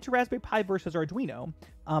 before we get into Raspberry Pi versus Arduino,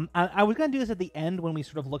 I was going to do this at the end when we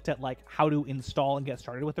sort of looked at like how to install and get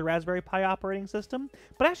started with the Raspberry Pi operating system,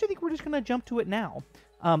 but I actually think we're just going to jump to it now.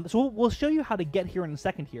 So we'll show you how to get here in a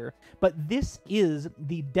second here, but this is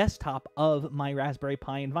the desktop of my Raspberry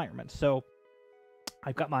Pi environment. So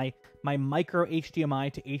I've got my micro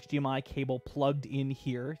HDMI to HDMI cable plugged in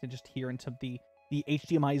here, and just here into the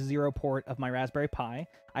HDMI 0 port of my Raspberry Pi.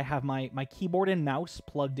 I have my keyboard and mouse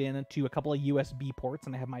plugged in to a couple of USB ports,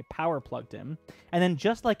 and I have my power plugged in. And then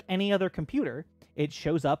just like any other computer, it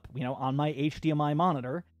shows up, on my HDMI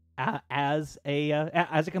monitor as a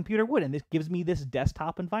computer would, and this gives me this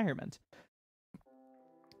desktop environment.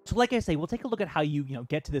 So like I say, we'll take a look at how you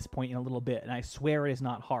get to this point in a little bit, and I swear it is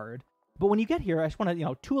not hard. But when you get here, I just want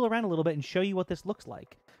to tool around a little bit and show you what this looks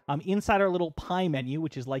like. Inside our little Pi menu,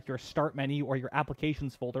 which is like your start menu or your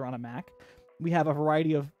applications folder on a Mac, We have a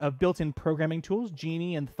variety of built-in programming tools,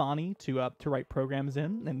 Genie and Thani, to write programs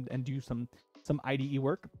in and do some IDE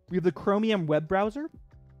work. We have the Chromium web browser,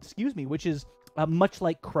 which is much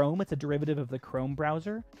like Chrome. It's a derivative of the Chrome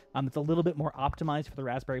browser. It's a little bit more optimized for the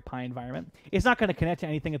Raspberry Pi environment. It's not going to connect to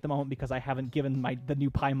anything at the moment because I haven't given the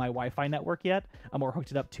new Pi my Wi-Fi network yet, or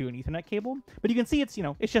hooked it up to an Ethernet cable. But you can see it's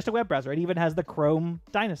it's just a web browser. It even has the Chrome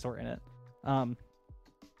dinosaur in it.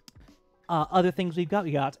 Other things we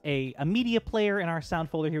got a media player in our sound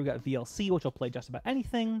folder here. We got VLC, which will play just about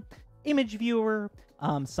anything. Image viewer,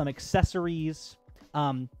 some accessories.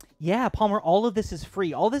 Yeah, Palmer, all of this is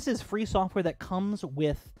free. All this is free software that comes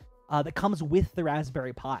with the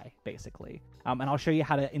Raspberry Pi, basically. And I'll show you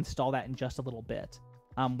how to install that in just a little bit.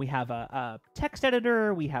 We have a text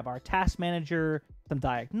editor, we have our task manager, some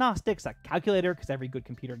diagnostics, a calculator, because every good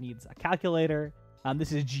computer needs a calculator.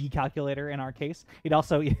 This is G calculator in our case. It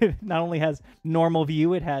also not only has normal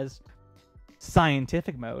view, it has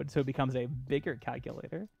scientific mode, so it becomes a bigger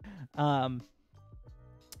calculator.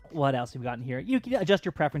 What else have we got in here? You can adjust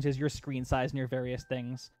your preferences, your screen size, and your various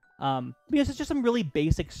things. Because it's just some really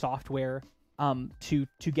basic software to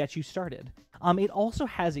get you started. It also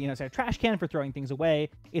has, it's a trash can for throwing things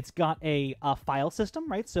away. It's got a file system,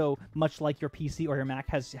 right? So much like your PC or your Mac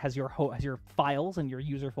has your files and your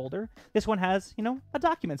user folder, this one has, a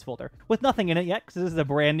documents folder with nothing in it yet, because this is a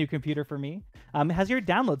brand new computer for me. It has your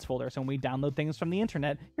downloads folder, so when we download things from the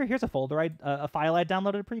internet, here's a folder, a file I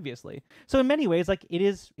downloaded previously. So in many ways, like it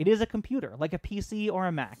is a computer, like a PC or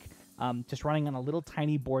a Mac, just running on a little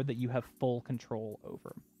tiny board that you have full control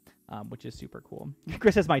over. Which is super cool.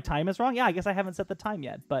 Chris says my time is wrong. Yeah, I guess I haven't set the time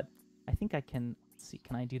yet, but I think I can. Let's see,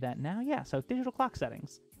 can I do that now? Yeah, so digital clock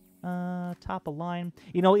settings. Top of line.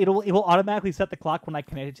 It will automatically set the clock when I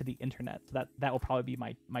connect it to the internet. So that will probably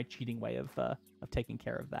be my cheating way of taking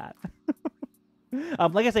care of that.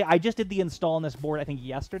 Like I say, I just did the install on this board, I think,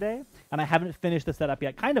 yesterday, and I haven't finished the setup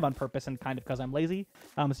yet, kind of on purpose and kind of because I'm lazy,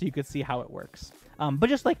 so you could see how it works. But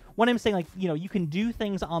just like when I'm saying, like, you can do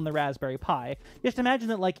things on the Raspberry Pi, just imagine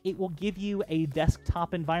that, like, it will give you a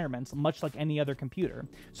desktop environment, much like any other computer.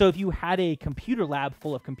 So if you had a computer lab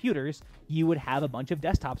full of computers, you would have a bunch of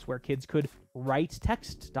desktops where kids could write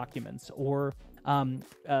text documents or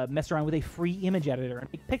mess around with a free image editor and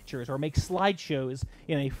make pictures or make slideshows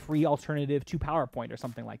in a free alternative to PowerPoint or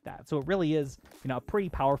something like that. So it really is, a pretty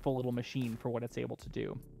powerful little machine for what it's able to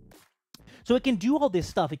do. So it can do all this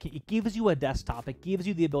stuff. It gives you a desktop. It gives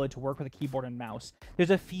you the ability to work with a keyboard and mouse. There's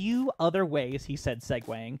a few other ways, he said,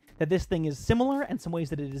 segueing, that this thing is similar and some ways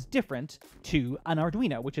that it is different to an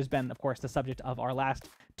Arduino, which has been, of course, the subject of our last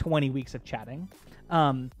 20 weeks of chatting.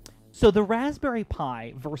 So the Raspberry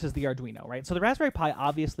Pi versus the Arduino, right? So the Raspberry Pi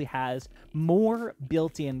obviously has more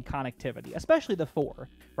built-in connectivity, especially the 4,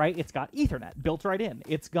 right? It's got Ethernet built right in.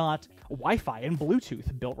 It's got Wi-Fi and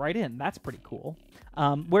Bluetooth built right in. That's pretty cool.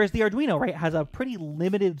 Whereas the Arduino, right, has a pretty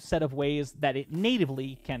limited set of ways that it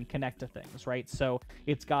natively can connect to things, right? So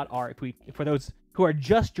it's got for those who are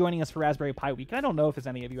just joining us for Raspberry Pi Week, I don't know if there's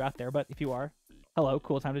any of you out there, but if you are, hello,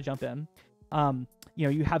 cool, time to jump in.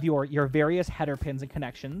 You have your various header pins and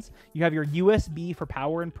connections. You have your USB for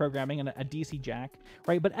power and programming and a DC jack,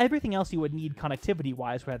 right? But everything else you would need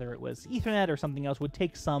connectivity-wise, whether it was Ethernet or something else, would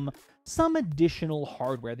take some additional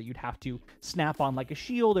hardware that you'd have to snap on like a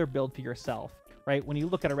shield or build for yourself, right? When you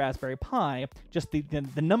look at a Raspberry Pi, just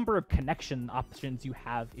the number of connection options you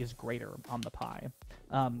have is greater on the Pi.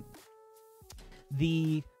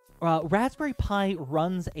 The Raspberry Pi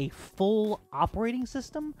runs a full operating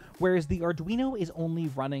system, whereas the Arduino is only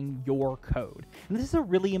running your code. And this is a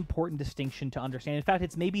really important distinction to understand. In fact,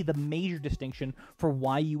 it's maybe the major distinction for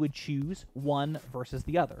why you would choose one versus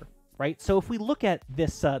the other, right? So if we look at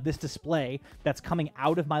this this display that's coming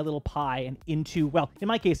out of my little Pi and into, well, in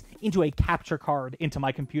my case, into a capture card into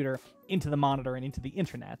my computer, into the monitor, and into the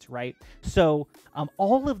internet, right? So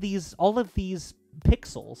all of these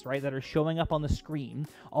pixels, right, that are showing up on the screen,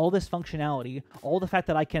 all this functionality, all the fact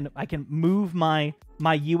that I can move my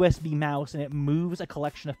USB mouse and it moves a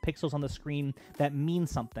collection of pixels on the screen that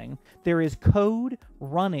means something. There is code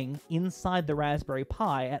running inside the Raspberry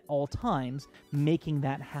Pi at all times making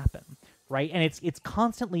that happen, right? And it's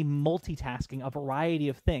constantly multitasking a variety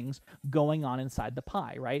of things going on inside the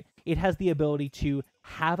Pi, right? It has the ability to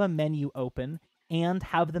have a menu open and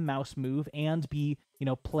have the mouse move and be,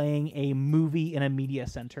 playing a movie in a media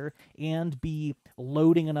center and be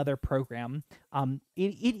loading another program.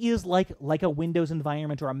 It is like a Windows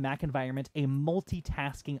environment or a Mac environment, a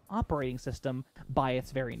multitasking operating system by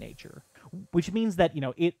its very nature. which means that,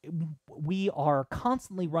 we are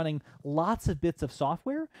constantly running lots of bits of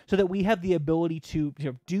software so that we have the ability to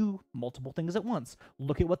do multiple things at once.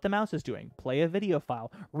 Look at what the mouse is doing, play a video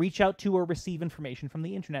file, reach out to or receive information from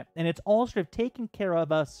the internet. And it's all sort of taken care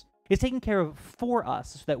of for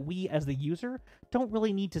us so that we as the user don't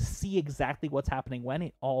really need to see exactly what's happening when.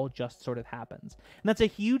 It all just sort of happens. And that's a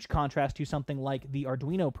huge contrast to something like the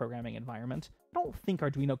Arduino programming environment. I don't think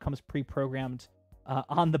Arduino comes pre-programmed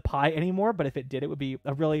on the Pi anymore, but if it did, it would be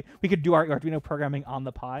we could do our Arduino programming on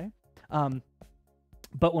the Pi.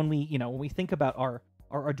 But when we think about our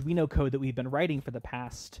Arduino code that we've been writing for the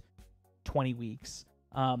past 20 weeks,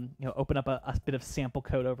 open up a bit of sample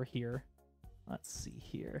code over here. Let's see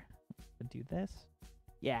here. Do this.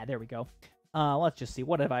 Yeah, there we go. Let's just see.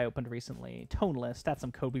 What have I opened recently? Tone list. That's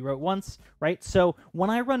some code we wrote once, right? So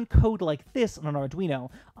when I run code like this on an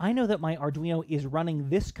Arduino, I know that my Arduino is running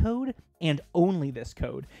this code and only this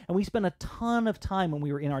code. And we spent a ton of time when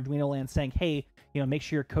we were in Arduino land saying, hey, make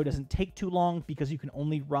sure your code doesn't take too long because you can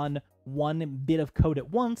only run one bit of code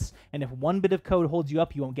at once. And if one bit of code holds you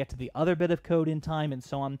up, you won't get to the other bit of code in time and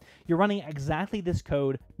so on. You're running exactly this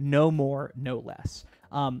code, no more, no less.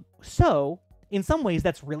 So in some ways,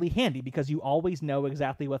 that's really handy because you always know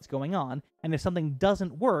exactly what's going on. And if something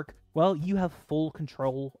doesn't work, well, you have full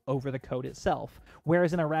control over the code itself.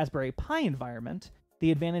 Whereas in a Raspberry Pi environment,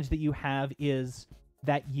 the advantage that you have is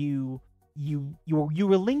that you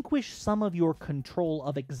relinquish some of your control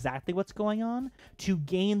of exactly what's going on to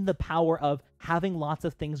gain the power of having lots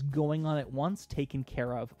of things going on at once taken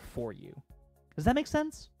care of for you. Does that make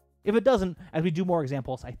sense? If it doesn't, as we do more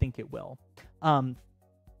examples, I think it will.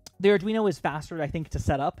 The Arduino is faster, I think, to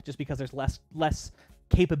set up just because there's less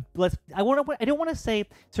capable. I don't want to say.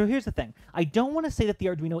 So here's the thing. I don't want to say that the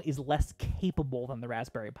Arduino is less capable than the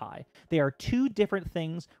Raspberry Pi. They are two different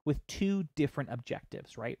things with two different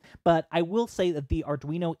objectives, right? But I will say that the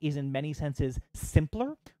Arduino is in many senses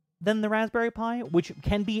simpler than the Raspberry Pi, which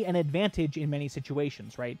can be an advantage in many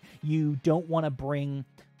situations, right? You don't want to bring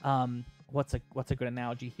what's a good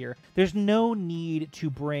analogy here? There's no need to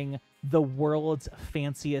bring the world's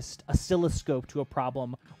fanciest oscilloscope to a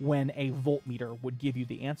problem when a voltmeter would give you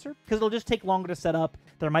the answer, because it'll just take longer to set up.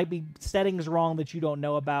 There might be settings wrong that you don't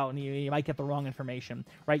know about, and you might get the wrong information,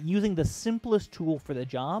 right? Using the simplest tool for the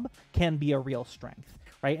job can be a real strength,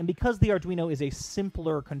 right? And because the Arduino is a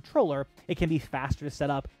simpler controller, it can be faster to set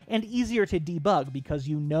up and easier to debug because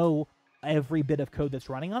you know every bit of code that's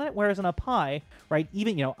running on it. Whereas in a Pi, right,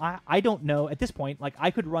 even, I don't know at this point, like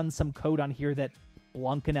I could run some code on here that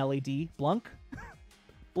blinked an LED.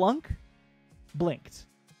 Blinked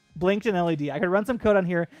an LED. I could run some code on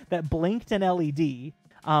here that blinked an LED,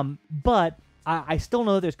 but I still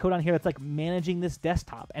know there's code on here that's like managing this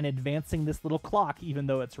desktop and advancing this little clock even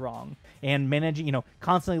though it's wrong, and managing,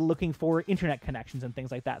 constantly looking for internet connections and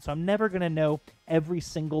things like that. So I'm never going to know every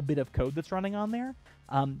single bit of code that's running on there.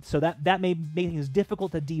 So that may make things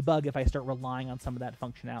difficult to debug if I start relying on some of that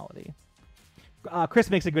functionality. Chris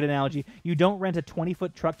makes a good analogy. You don't rent a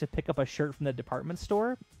 20-foot truck to pick up a shirt from the department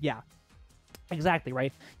store. Yeah, exactly,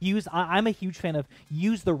 right? I'm a huge fan of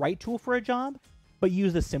use the right tool for a job, but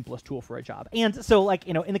use the simplest tool for a job. And so,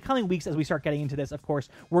 in the coming weeks, as we start getting into this, of course,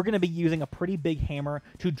 we're going to be using a pretty big hammer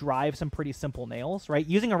to drive some pretty simple nails, right?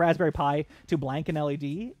 Using a Raspberry Pi to blank an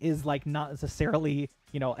LED is, not necessarily,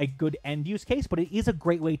 a good end use case, but it is a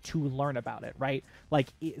great way to learn about it, right?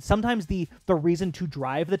 Sometimes the reason to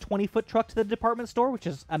drive the 20-foot truck to the department store, which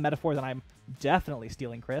is a metaphor that I'm definitely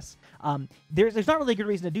stealing, Chris, there's not really a good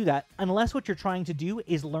reason to do that unless what you're trying to do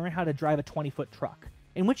is learn how to drive a 20-foot truck,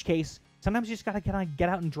 in which case sometimes you just gotta get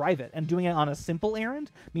out and drive it, and doing it on a simple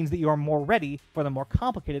errand means that you are more ready for the more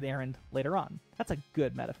complicated errand later on. That's a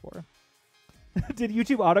good metaphor. Did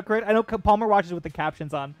YouTube autocorrect? I know Palmer watches with the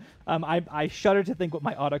captions on. I shudder to think what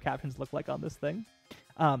my auto captions look like on this thing.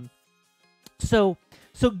 So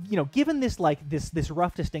given this this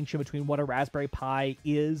rough distinction between what a Raspberry Pi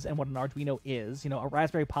is and what an Arduino is, a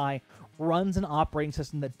Raspberry Pi runs an operating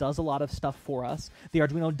system that does a lot of stuff for us. The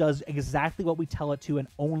Arduino does exactly what we tell it to and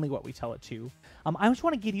only what we tell it to. I just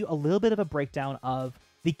want to give you a little bit of a breakdown of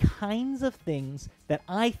the kinds of things that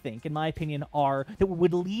I think, in my opinion, that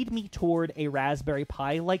would lead me toward a Raspberry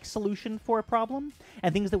Pi-like solution for a problem,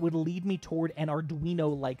 and things that would lead me toward an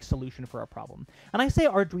Arduino-like solution for a problem. And I say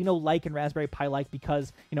Arduino-like and Raspberry Pi-like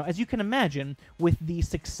because, as you can imagine, with the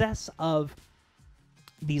success of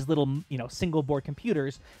these little, single board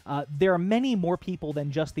computers, there are many more people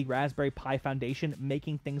than just the Raspberry Pi Foundation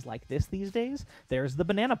making things like this these days. There's the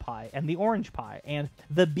Banana Pi and the Orange Pi and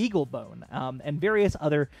the BeagleBone, and various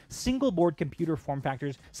other single board computer form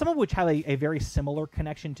factors, some of which have a very similar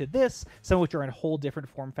connection to this, some of which are in whole different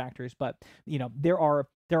form factors. But,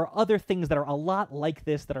 there are other things that are a lot like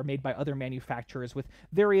this that are made by other manufacturers with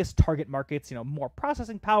various target markets, more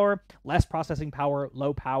processing power, less processing power,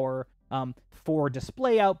 low power, for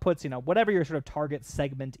display outputs, whatever your sort of target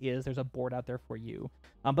segment is, there's a board out there for you.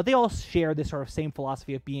 But they all share this sort of same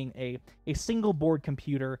philosophy of being a single board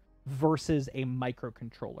computer versus a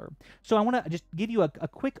microcontroller. So I want to just give you a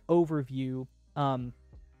quick overview.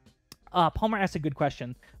 Palmer asked a good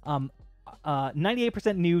question.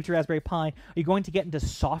 98% new to Raspberry Pi. Are you going to get into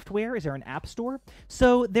software? Is there an app store?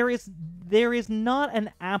 So there is not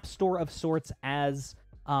an app store of sorts as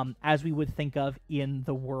we would think of in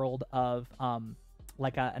the world of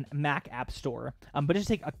like a Mac app store. But just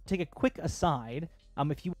take a quick aside.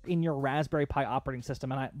 If you in your Raspberry Pi operating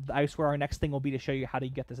system, and I swear our next thing will be to show you how to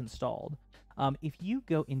get this installed. If you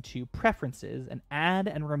go into Preferences and Add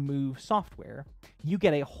and Remove Software, you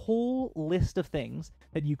get a whole list of things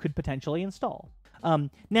that you could potentially install.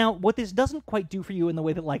 Now, what this doesn't quite do for you in the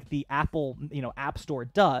way that like the Apple, App Store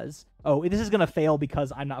does. Oh, this is gonna fail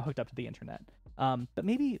because I'm not hooked up to the internet. But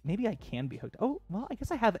maybe I can be hooked. Oh, well, I guess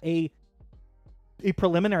I have a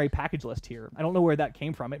preliminary package list here. I don't know where that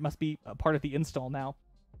came from. It must be a part of the install now.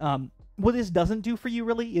 What this doesn't do for you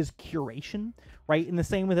really is curation, right? In the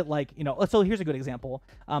same way that, like, so here's a good example.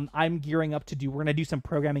 I'm gearing up we're going to do some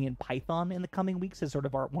programming in Python in the coming weeks as sort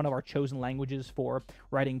of one of our chosen languages for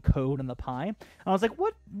writing code on the Pi. And I was like,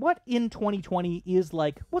 what in 2020 is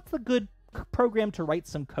like, what's the good program to write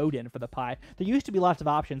some code in for the Pi? There used to be lots of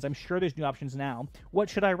options. I'm sure there's new options now. What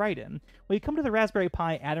should I write in? Well, you come to the Raspberry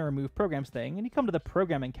Pi Add and Remove Programs thing, and you come to the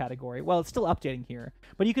programming category. Well, it's still updating here,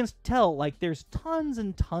 but you can tell, like, there's tons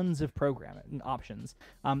and tons of programming options.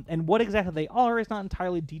 And what exactly they are is not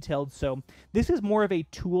entirely detailed, so this is more of a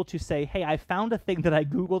tool to say, hey, I found a thing that I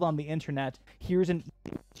Googled on the internet. Here's an easy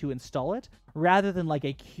way to install it, rather than like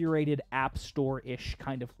a curated App Store-ish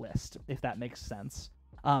kind of list, if that makes sense.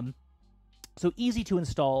 So easy to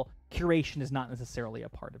install, curation is not necessarily a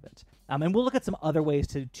part of it. And we'll look at some other ways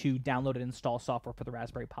to download and install software for the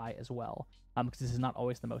Raspberry Pi as well, because this is not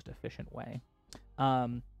always the most efficient way.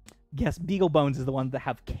 Yes, BeagleBones is the ones that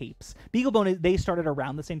have capes. BeagleBone, they started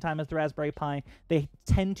around the same time as the Raspberry Pi. They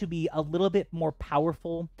tend to be a little bit more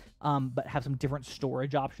powerful, but have some different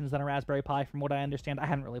storage options than a Raspberry Pi, from what I understand. I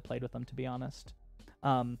haven't really played with them, to be honest.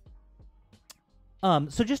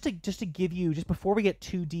 So just to give you, just before we get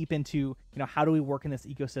too deep into, how do we work in this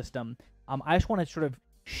ecosystem, I just want to sort of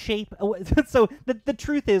shape. So the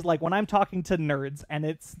truth is, like, when I'm talking to nerds,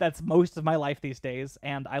 and that's most of my life these days,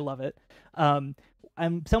 and I love it.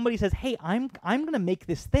 And somebody says, hey, I'm gonna make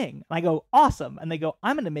this thing, and I go, awesome, and they go,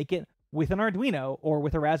 I'm gonna make it with an Arduino or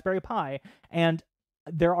with a Raspberry Pi, and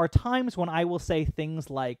there are times when I will say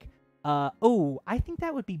things like, oh, I think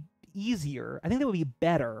that would be easier. I think that would be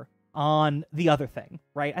better on the other thing,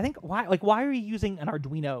 right? I think why are you using an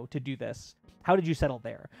Arduino to do this? How did you settle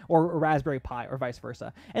there? Or a Raspberry Pi, or vice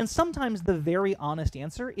versa? And sometimes the very honest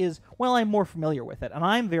answer is, well, I'm more familiar with it, and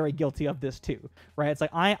I'm very guilty of this too, right? It's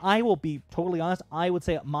like, I will be totally honest, I would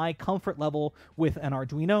say my comfort level with an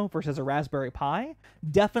Arduino versus a Raspberry Pi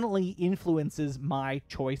definitely influences my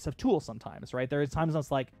choice of tools sometimes, right? There are times when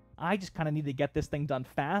it's like, I just kind of need to get this thing done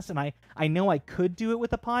fast, and I know I could do it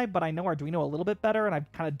with a Pi, but I know Arduino a little bit better, and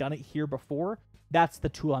I've kind of done it here before. That's the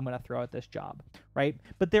tool I'm going to throw at this job, right?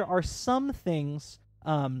 But there are some things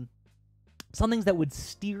that would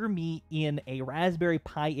steer me in a Raspberry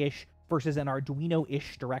Pi-ish versus an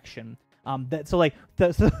Arduino-ish direction. So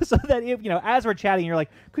that if, as we're chatting, you're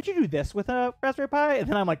like, could you do this with a Raspberry Pi? And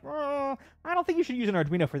then I'm like, I don't think you should use an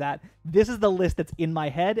Arduino for that. This is the list that's in my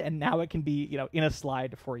head, and now it can be, in a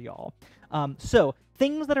slide for y'all. So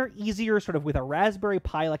things that are easier sort of with a Raspberry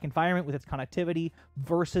Pi-like environment with its connectivity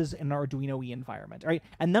versus an Arduino-y environment, right?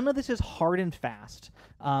 And none of this is hard and fast,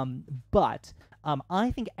 but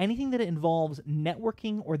I think anything that involves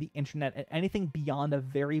networking or the internet at anything beyond a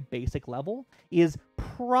very basic level is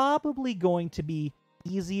probably going to be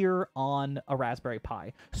easier on a Raspberry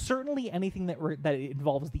Pi. Certainly anything that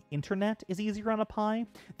involves the internet is easier on a Pi.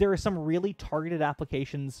 There are some really targeted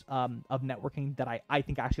applications of networking that I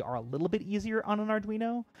think actually are a little bit easier on an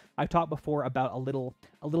Arduino. I've talked before about a little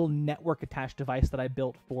network attached device that I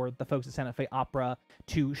built for the folks at Santa Fe Opera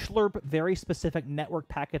to slurp very specific network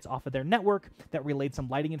packets off of their network that relayed some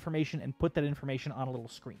lighting information and put that information on a little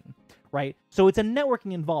screen, right? So it's a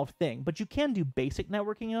networking involved thing, but you can do basic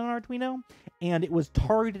networking on an Arduino, and it was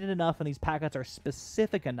targeted enough and these packets are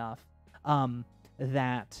specific enough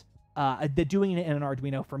that doing it in an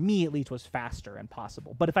Arduino, for me at least, was faster and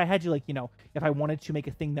possible. But if I had to, like, if I wanted to make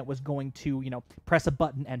a thing that was going to, press a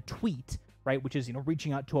button and tweet, right, which is,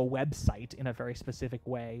 reaching out to a website in a very specific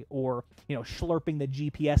way, or, slurping the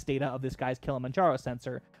GPS data of this guy's Kilimanjaro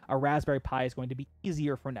sensor, a Raspberry Pi is going to be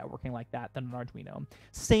easier for networking like that than an Arduino.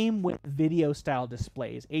 Same with video-style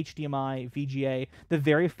displays, HDMI, VGA. The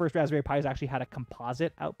very first Raspberry Pis actually had a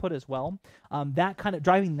composite output as well.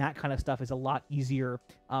 Driving that kind of stuff is a lot easier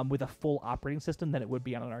with a full operating system than it would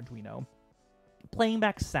be on an Arduino. Playing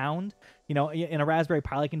back sound, in a Raspberry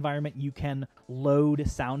Pi-like environment, you can load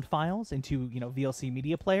sound files into, VLC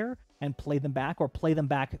Media Player and play them back, or play them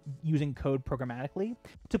back using code programmatically.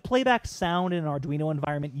 To play back sound in an Arduino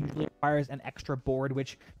environment usually requires an extra board,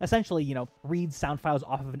 which essentially, reads sound files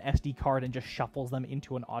off of an SD card and just shuffles them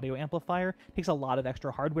into an audio amplifier. It takes a lot of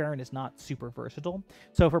extra hardware and is not super versatile.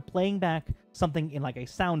 So for playing back something in like a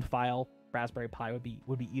sound file, Raspberry Pi would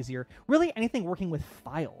be easier. Really, anything working with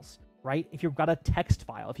files, right? If you've got a text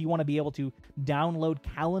file, if you want to be able to download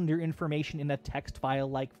calendar information in a text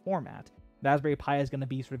file-like format, Raspberry Pi is going to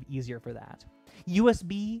be sort of easier for that.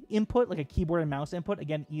 USB input, like a keyboard and mouse input,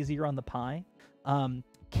 again, easier on the Pi.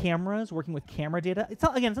 Cameras, working with camera data. It's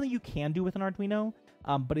not, again, something you can do with an Arduino,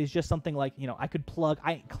 but it's just something like,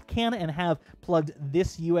 I can and have plugged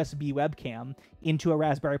this USB webcam into a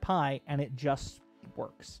Raspberry Pi, and it just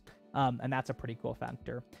works. And that's a pretty cool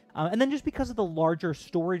factor. And then just because of the larger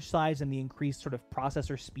storage size and the increased sort of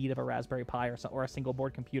processor speed of a Raspberry Pi or a single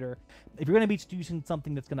board computer, if you're going to be using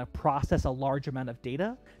something that's going to process a large amount of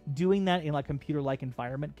data, doing that in a computer-like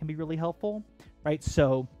environment can be really helpful, right?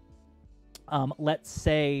 So let's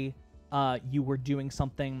say you were doing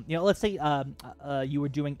something, let's say you were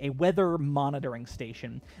doing a weather monitoring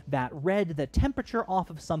station that read the temperature off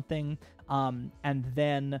of something and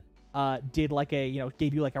then did like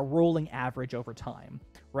gave you like a rolling average over time,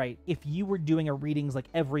 right? If you were doing a readings like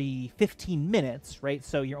every 15 minutes, right?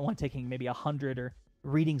 So you're only taking maybe 100 or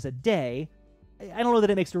readings a day. I don't know that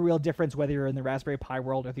it makes a real difference whether you're in the Raspberry Pi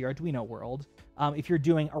world or the Arduino world. If you're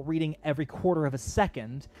doing a reading every quarter of a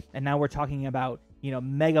second, and now we're talking about,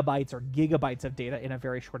 megabytes or gigabytes of data in a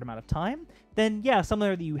very short amount of time, then yeah,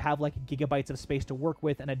 somewhere that you have like gigabytes of space to work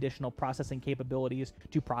with and additional processing capabilities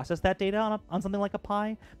to process that data on something like a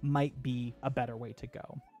Pi might be a better way to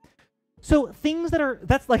go. So things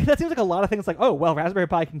that seems like a lot of things like, oh, well, Raspberry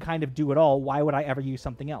Pi can kind of do it all. Why would I ever use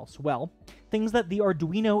something else? Well, things that the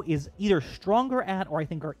Arduino is either stronger at or I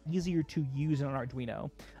think are easier to use in an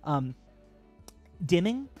Arduino.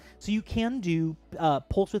 Dimming. So you can do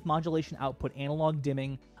pulse width modulation output analog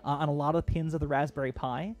dimming on a lot of pins of the Raspberry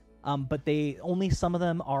Pi. But some of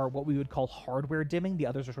them are what we would call hardware dimming. The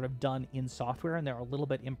others are sort of done in software, and they're a little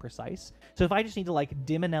bit imprecise. So if I just need to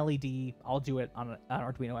dim an LED, I'll do it on an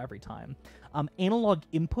Arduino every time. Analog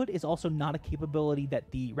input is also not a capability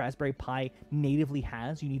that the Raspberry Pi natively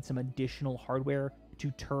has. You need some additional hardware to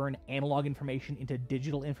turn analog information into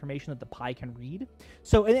digital information that the Pi can read.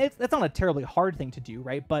 So that's not a terribly hard thing to do,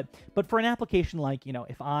 right? But for an application like,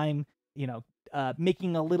 if I'm,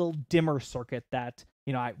 making a little dimmer circuit that,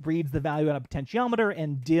 it reads the value on a potentiometer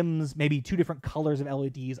and dims maybe two different colors of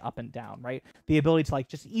LEDs up and down, right? The ability to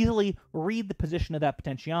just easily read the position of that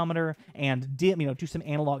potentiometer and dim, do some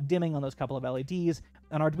analog dimming on those couple of LEDs.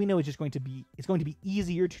 An Arduino is just going to be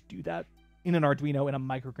easier to do that in an Arduino in a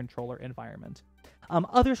microcontroller environment.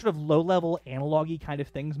 Other sort of low-level analog-y kind of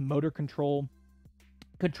things, motor control,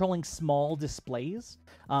 controlling small displays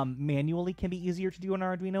manually can be easier to do on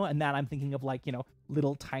Arduino, and that I'm thinking of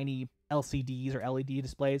little tiny LCDs or LED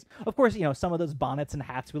displays. Of course, some of those bonnets and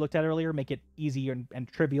hats we looked at earlier make it easy and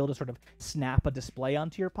trivial to sort of snap a display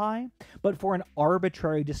onto your Pi. But for an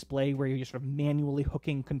arbitrary display where you're sort of manually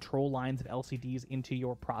hooking control lines of LCDs into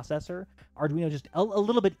your processor, Arduino is just a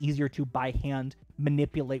little bit easier to by hand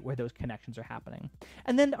manipulate where those connections are happening.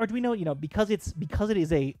 And then Arduino, because it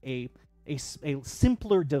is a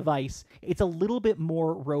simpler device, it's a little bit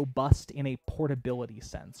more robust in a portability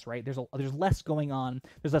sense, right? There's less going on.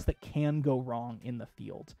 There's less that can go wrong in the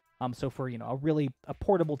field. So for a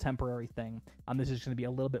portable temporary thing, this is going to be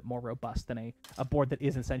a little bit more robust than a board that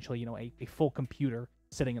is essentially a full computer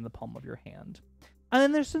sitting in the palm of your hand. And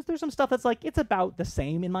then there's some stuff that's it's about the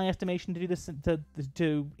same in my estimation to do this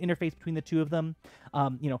to interface between the two of them.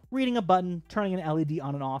 Reading a button, turning an LED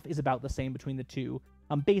on and off is about the same between the two.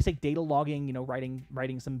 Basic data logging,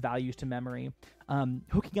 writing some values to memory,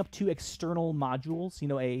 hooking up to external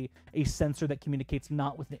modules, a sensor that communicates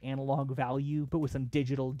not with an analog value, but with some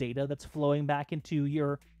digital data that's flowing back into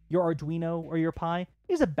your Arduino or your Pi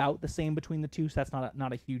is about the same between the two, so that's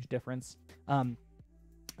not a huge difference.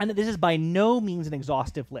 and this is by no means an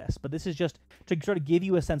exhaustive list, but this is just to sort of give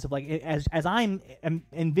you a sense of like, as I'm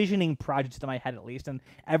envisioning projects in my head at least, and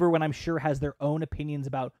everyone I'm sure has their own opinions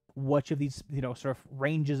about which of these, sort of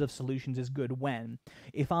ranges of solutions is good when.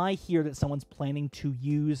 If I hear that someone's planning to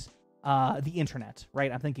use the internet,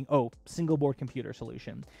 right? I'm thinking, oh, single board computer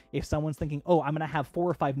solution. If someone's thinking, oh, I'm going to have 4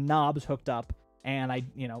 or 5 knobs hooked up, and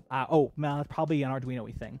oh, man, that's probably an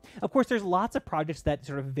Arduino-y thing. Of course, there's lots of projects that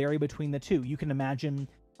sort of vary between the two. You can imagine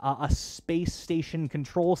a space station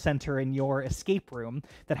control center in your escape room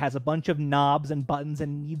that has a bunch of knobs and buttons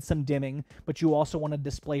and needs some dimming, but you also want to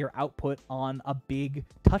display your output on a big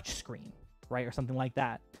touch screen, right? Or something like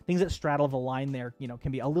that. Things that straddle the line there,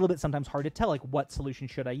 can be a little bit sometimes hard to tell, like what solution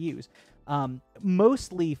should I use?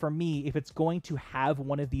 Mostly for me, if it's going to have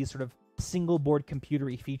one of these sort of single board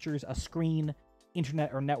computery features, a screen,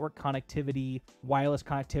 internet or network connectivity, wireless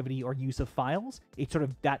connectivity, or use of files, it sort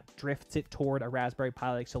of that drifts it toward a Raspberry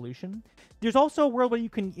Pi-like solution. There's also a world where you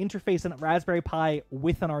can interface a Raspberry Pi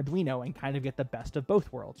with an Arduino and kind of get the best of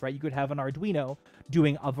both worlds, right? You could have an Arduino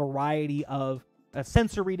doing a variety of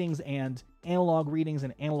sensor readings and analog readings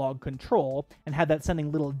and analog control, and have that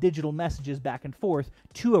sending little digital messages back and forth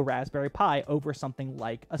to a Raspberry Pi over something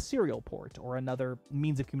like a serial port or another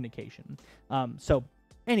means of communication. So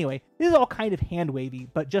anyway, this is all kind of hand wavy,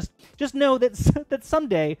 but just know that that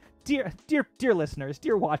someday, dear listeners,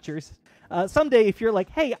 dear watchers, someday if you're like,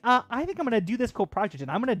 hey, I think I'm gonna do this cool project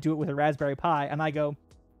and I'm gonna do it with a Raspberry Pi, and I go,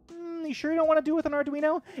 you sure you don't want to do it with an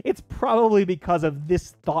Arduino? It's probably because of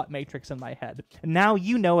this thought matrix in my head. And now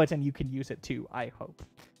you know it and you can use it too, I hope.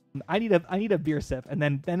 I need a beer sip, and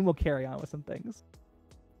then we'll carry on with some things.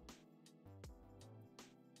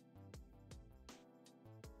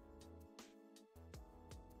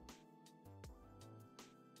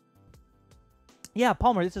 Yeah,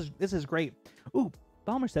 Palmer, this is great. Ooh,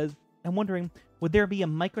 Palmer says, I'm wondering, would there be a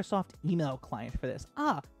Microsoft email client for this?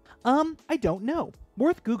 I don't know.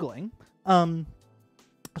 Worth Googling. I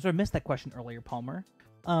sort of missed that question earlier, Palmer.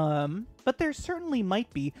 But there certainly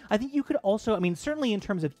might be. I think you could also, certainly in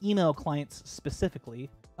terms of email clients specifically.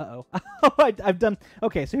 Uh-oh. I've done...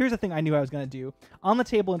 Okay, so here's the thing I knew I was going to do. On the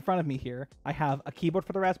table in front of me here, I have a keyboard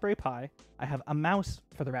for the Raspberry Pi. I have a mouse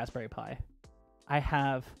for the Raspberry Pi. I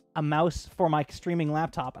have a mouse for my streaming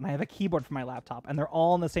laptop, and I have a keyboard for my laptop, and they're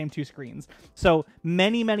all on the same 2 screens. So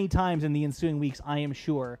many, many times in the ensuing weeks, I am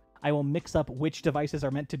sure I will mix up which devices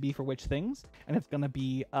are meant to be for which things, and it's going to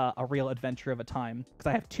be a real adventure of a time, because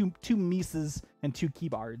I have two Mises and 2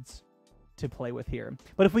 keyboards to play with here.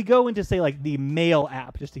 But if we go into, say, like the Mail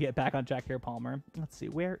app, just to get back on track here, Palmer, let's see,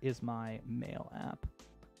 where is my Mail app?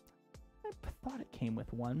 I thought it came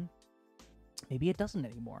with one. Maybe it doesn't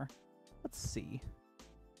anymore. Let's see.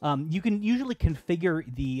 You can usually configure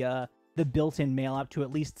the built-in Mail app to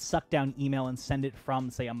at least suck down email and send it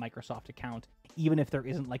from, say, a Microsoft account, even if there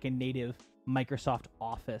isn't like a native Microsoft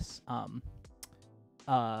Office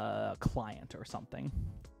client or something.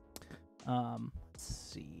 Let's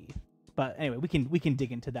see. But anyway, we can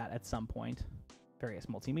dig into that at some point. Various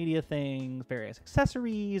multimedia things, various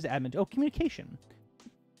accessories, admin. Oh, communication.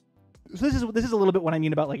 So this is a little bit what I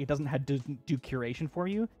mean about like it doesn't have to do curation for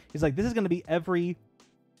you. It's like this is going to be every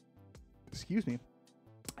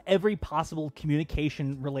possible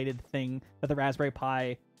communication related thing that the Raspberry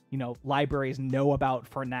Pi libraries know about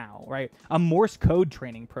for now, right? A Morse code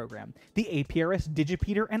training program, the APRS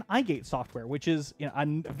Digipeater and iGate software, which is a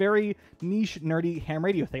very niche, nerdy ham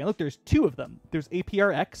radio thing. And look, there's 2 of them. There's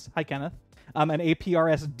APRX, hi Kenneth, and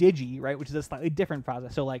APRS Digi, right, which is a slightly different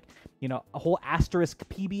process. So like, a whole asterisk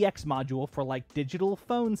PBX module for like digital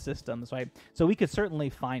phone systems, right? So we could certainly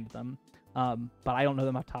find them, but I don't know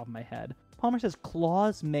them off the top of my head. Palmer says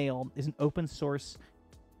Claus Mail is an open source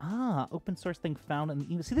thing found in the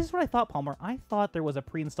email. See, this is what I thought, Palmer. I thought there was a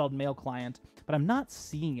pre-installed mail client, but I'm not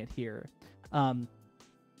seeing it here. But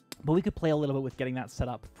we could play a little bit with getting that set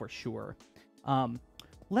up for sure.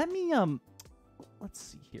 Let's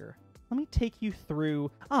see here. Let me take you through.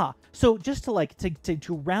 So just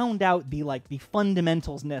to round out the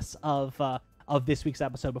fundamentalsness of this week's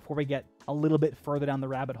episode before we get a little bit further down the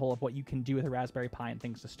rabbit hole of what you can do with a Raspberry Pi and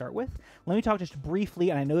things to start with. Let me talk just briefly,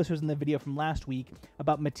 and I know this was in the video from last week,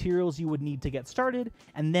 about materials you would need to get started,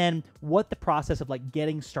 and then what the process of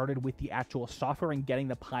getting started with the actual software and getting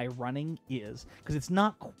the Pi running is, because it's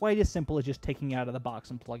not quite as simple as just taking it out of the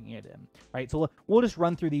box and plugging it in, right? So we'll just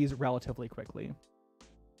run through these relatively quickly.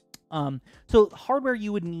 So hardware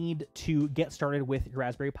you would need to get started with your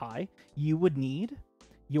Raspberry Pi, you would need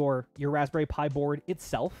your Raspberry Pi board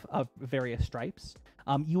itself of various stripes.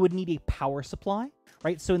 You would need a power supply,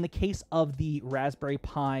 right? So in the case of the Raspberry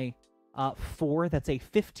Pi 4, that's a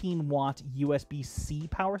 15-watt USB-C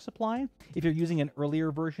power supply. If you're using an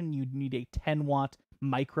earlier version, you'd need a 10-watt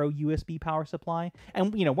micro USB power supply.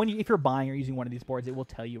 And if you're buying or using one of these boards, it will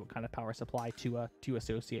tell you what kind of power supply to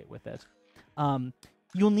associate with it.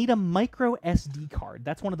 You'll need a micro SD card.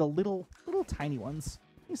 That's one of the little tiny ones.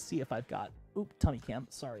 Let me see if I've got. Oop, tummy cam.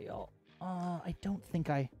 Sorry, y'all. I don't think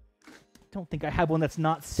I have one that's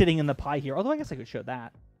not sitting in the Pi here. Although I guess I could show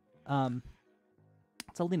that.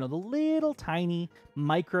 So the little tiny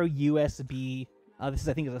micro USB. This is,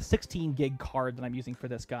 I think, is a 16 gig card that I'm using for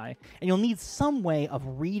this guy, and you'll need some way of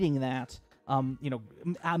reading that.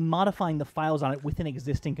 Modifying the files on it with an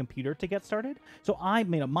existing computer to get started. So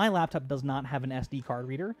my laptop does not have an SD card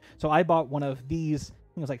reader, so I bought one of these.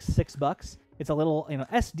 I think it was like $6. It's a little,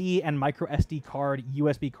 SD and micro SD card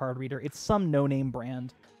USB card reader. It's some no-name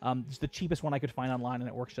brand. It's the cheapest one I could find online, and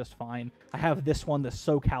it works just fine. I have this one, the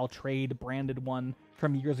SoCal Trade branded one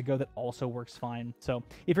from years ago that also works fine. So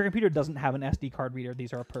if your computer doesn't have an SD card reader,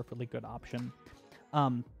 these are a perfectly good option.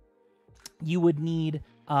 You would need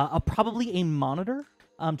probably a monitor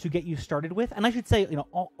to get you started with. And I should say,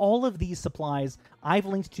 all of these supplies, I've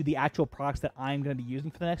linked to the actual products that I'm going to be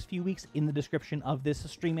using for the next few weeks in the description of this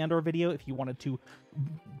stream and/or video. If you wanted to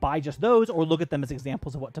buy just those or look at them as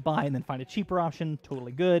examples of what to buy and then find a cheaper option,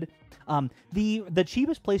 totally good. The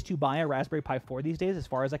cheapest place to buy a Raspberry Pi 4 these days, as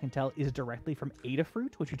far as I can tell, is directly from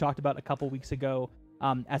Adafruit, which we talked about a couple weeks ago.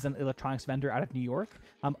 As an electronics vendor out of New York.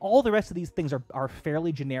 All the rest of these things are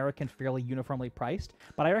fairly generic and fairly uniformly priced,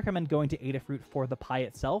 but I recommend going to Adafruit for the Pi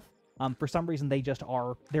itself. For some reason, they just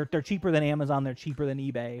are. They're cheaper than Amazon. They're cheaper than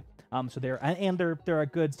eBay. So they're a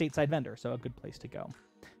good stateside vendor. So a good place to go.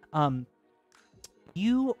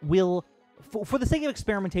 You will. For the sake of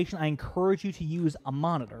experimentation, I encourage you to use a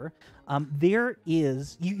monitor.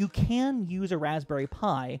 You can use a Raspberry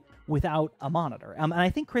Pi without a monitor. And I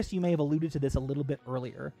think, Chris, you may have alluded to this a little bit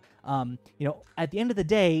earlier. At the end of the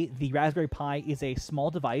day, the Raspberry Pi is a small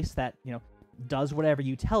device that, does whatever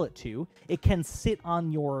you tell it to. It can sit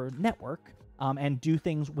on your network and do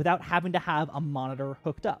things without having to have a monitor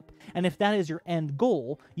hooked up. And if that is your end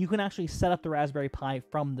goal, you can actually set up the Raspberry Pi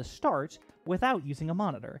from the start without using a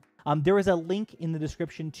monitor. There is a link in the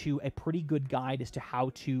description to a pretty good guide as to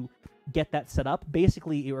how to get that set up.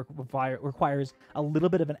 Basically, it requires a little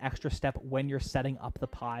bit of an extra step when you're setting up the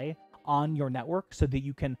Pi on your network so that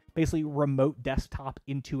you can basically remote desktop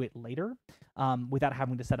into it later without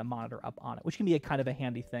having to set a monitor up on it, which can be a kind of a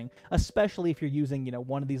handy thing, especially if you're using,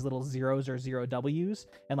 one of these little zeros or 0Ws,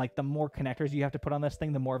 and like the more connectors you have to put on this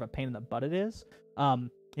thing, the more of a pain in the butt it is.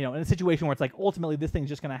 In a situation where it's like, ultimately, this thing's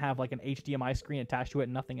just going to have like an HDMI screen attached to it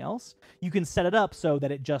and nothing else, you can set it up so that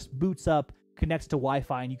it just boots up, connects to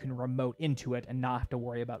Wi-Fi, and you can remote into it and not have to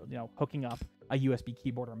worry about, hooking up a USB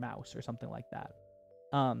keyboard or mouse or something like that.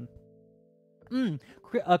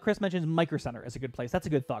 Chris mentions Micro Center is a good place. That's a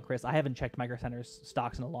good thought, Chris. I haven't checked Micro Center's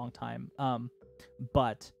stocks in a long time.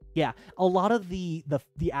 But yeah, a lot of the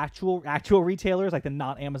actual retailers, like the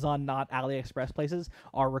not Amazon, not AliExpress places,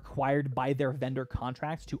 are required by their vendor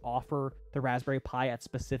contracts to offer the Raspberry Pi at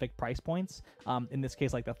specific price points. In this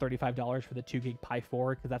case, like the $35 for the 2 gig Pi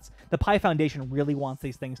 4, because that's the Pi Foundation really wants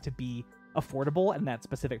these things to be affordable and at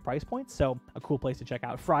specific price points. So a cool place to check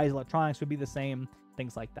out. Fry's Electronics would be the same,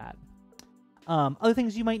 things like that. Other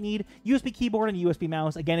things you might need, USB keyboard and USB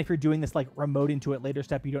mouse. Again, if you're doing this like remote into it later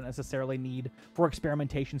step, you don't necessarily need for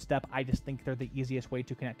experimentation step. I just think they're the easiest way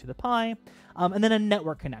to connect to the Pi. And then a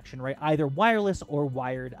network connection, right? Either wireless or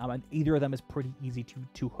wired. And either of them is pretty easy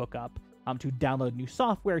to hook up, to download new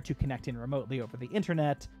software, to connect in remotely over the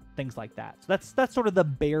internet, things like that. So that's sort of the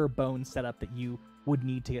bare bones setup that you would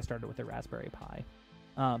need to get started with a Raspberry Pi.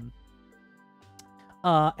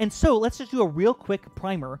 And so let's just do a real quick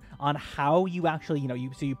primer on how you actually,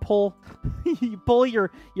 you pull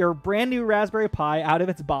your brand new Raspberry Pi out of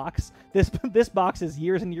its box. This box is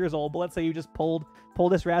years and years old, but let's say you just pull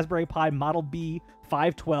this Raspberry Pi Model B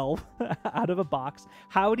 512 out of a box.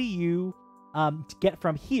 How do you get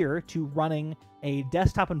from here to running a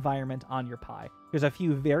desktop environment on your Pi? There's a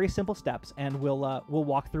few very simple steps, and we'll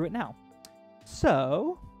walk through it now.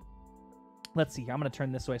 So let's see here. I'm going to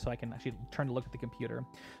turn this way so I can actually turn to look at the computer.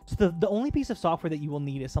 So the only piece of software that you will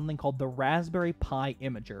need is something called the Raspberry Pi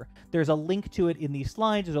Imager. There's a link to it in these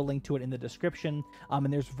slides. There's a link to it in the description.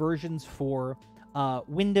 And there's versions for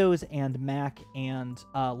Windows and Mac and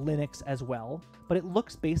Linux as well. But it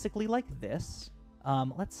looks basically like this.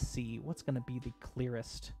 Let's see. What's going to be the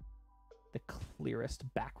clearest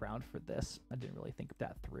background for this? I didn't really think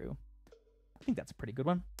that through. I think that's a pretty good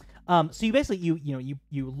one. So you basically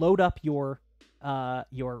you load up your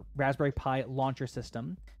Raspberry Pi launcher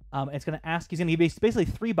system. It's going to ask, he's going to give you basically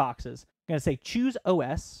 3 boxes. Going to say choose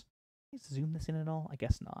OS. Let's zoom this in at all? I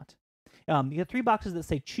guess not. You get 3 boxes that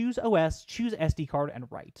say choose OS, choose SD card, and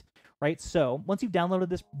write. Right. So once you've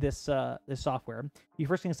downloaded this software, you're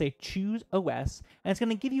first going to say choose OS, and it's going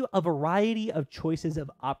to give you a variety of choices of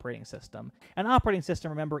operating system. An operating system,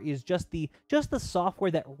 remember, is just the software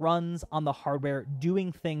that runs on the hardware,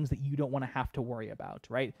 doing things that you don't want to have to worry about.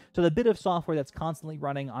 Right. So the bit of software that's constantly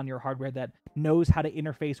running on your hardware that knows how to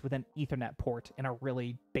interface with an Ethernet port in a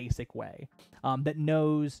really basic way, that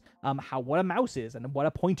knows what a mouse is and what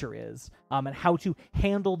a pointer is, and how to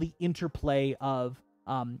handle the interplay of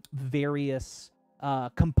various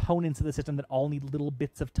components of the system that all need little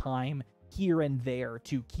bits of time here and there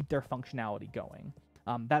to keep their functionality going.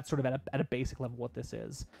 That's sort of at a basic level what this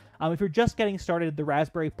is. If you're just getting started, the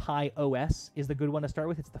Raspberry Pi OS is the good one to start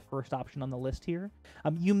with. It's the first option on the list here.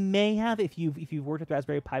 You may have, if you've worked with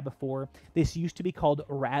Raspberry Pi before, this used to be called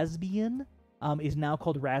Raspbian. Is now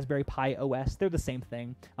called Raspberry Pi OS. They're the same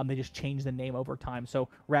thing. They just changed the name over time. So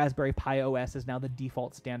Raspberry Pi OS is now the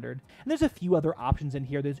default standard. And there's a few other options in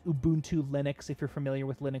here. There's Ubuntu Linux, if you're familiar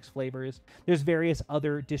with Linux flavors. There's various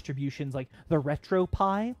other distributions like the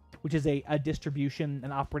RetroPie, which is a distribution,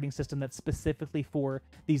 an operating system that's specifically for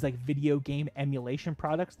these like video game emulation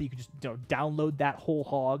products that you can just download that whole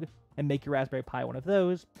hog and make your Raspberry Pi one of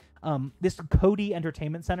those. This Kodi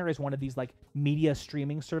Entertainment Center is one of these like media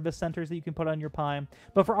streaming service centers that you can put on your Pi.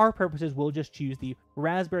 But for our purposes, we'll just choose the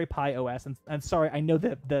Raspberry Pi OS. And sorry, I know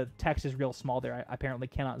that the text is real small there. I apparently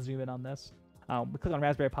cannot zoom in on this. We click on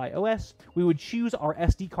Raspberry Pi OS. We would choose our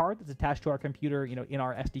SD card that's attached to our computer, in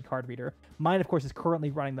our SD card reader. Mine, of course, is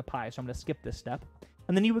currently running the Pi, so I'm going to skip this step.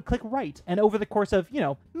 And then you would click write. And over the course of,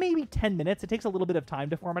 maybe 10 minutes, it takes a little bit of time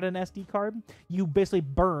to format an SD card. You basically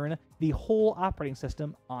burn the whole operating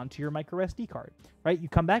system onto your micro SD card, right? You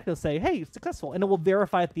come back, they'll say, hey, successful. And it will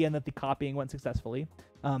verify at the end that the copying went successfully.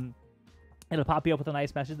 It'll pop you up with a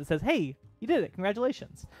nice message that says, hey, you did it.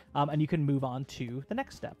 Congratulations. And you can move on to the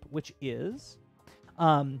next step, which is...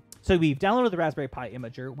 so we've downloaded the Raspberry Pi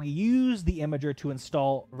imager. We use the imager to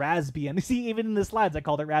install Raspbian. You see, even in the slides, I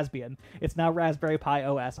called it Raspbian. It's now Raspberry Pi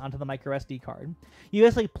OS onto the micro SD card. You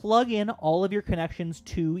basically plug in all of your connections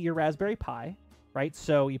to your Raspberry Pi, right?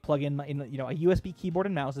 So you plug in a USB keyboard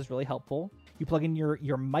and mouse is really helpful. You plug in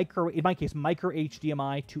your micro, in my case, micro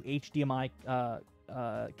HDMI to HDMI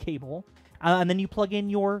cable. And then you plug in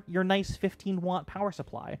your nice 15-watt power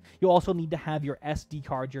supply. You also need to have your SD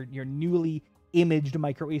card, your newly imaged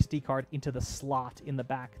micro SD card into the slot in the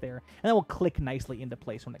back there, and that will click nicely into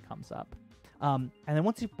place when it comes up. And then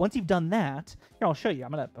once you've done that, here I'll show you.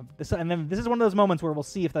 This is one of those moments where we'll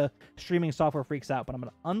see if the streaming software freaks out. But I'm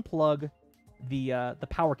gonna unplug the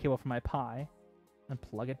power cable from my Pi and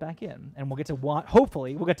plug it back in, and we'll get to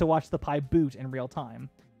hopefully we'll get to watch the Pi boot in real time,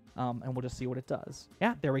 and we'll just see what it does.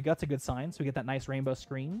 Yeah, there we go. That's a good sign. So we get that nice rainbow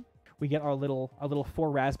screen. We get our little 4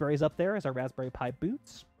 raspberries up there as our Raspberry Pi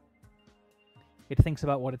boots. It thinks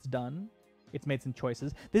about what it's done. It's made some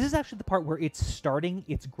choices. This is actually the part where it's starting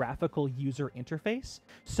its graphical user interface.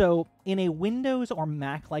 So in a Windows or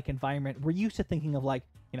Mac-like environment, we're used to thinking of like,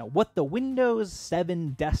 what the Windows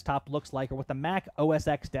 7 desktop looks like, or what the Mac OS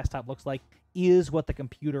X desktop looks like, is what the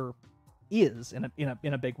computer is in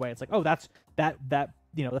a big way. It's like, oh, that's that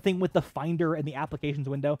the thing with the Finder and the applications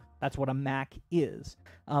window, that's what a Mac is.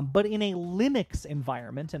 But in a Linux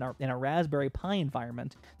environment, in a Raspberry Pi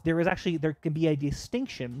environment, there can be a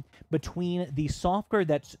distinction between the software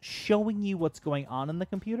that's showing you what's going on in the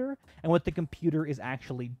computer and what the computer is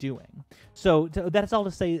actually doing. So that's all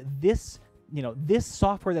to say, this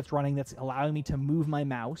software that's running, that's allowing me to move my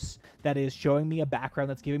mouse, that is showing me a background,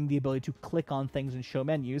 that's giving me the ability to click on things and show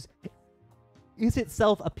menus, is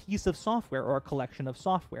itself a piece of software or a collection of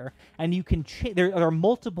software, and you can there are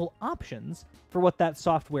multiple options for what that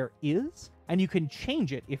software is, and you can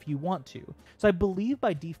change it if you want to. So I believe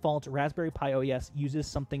by default, Raspberry Pi OS uses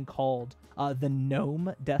something called the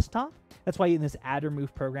GNOME desktop. That's why in this add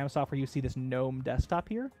remove program software, you see this GNOME desktop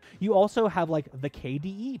here. You also have like the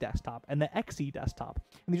KDE desktop and the XE desktop,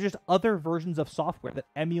 and these are just other versions of software that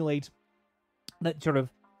emulate, that sort of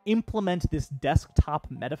implement this desktop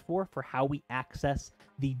metaphor for how we access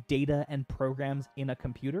the data and programs in a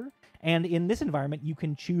computer. And in this environment, you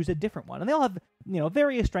can choose a different one. And they all have,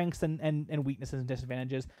 various strengths and weaknesses and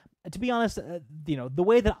disadvantages. To be honest, the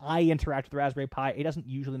way that I interact with the Raspberry Pi, it doesn't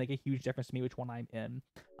usually make a huge difference to me which one I'm in.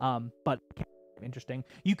 But interesting.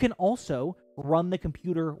 You can also run the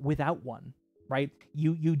computer without one. Right?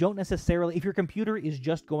 You don't necessarily, if your computer is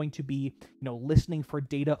just going to be, listening for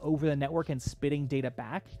data over the network and spitting data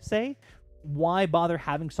back, say, why bother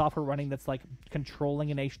having software running that's like controlling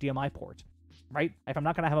an HDMI port? right? If I'm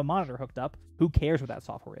not going to have a monitor hooked up, who cares what that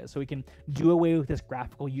software is? So we can do away with this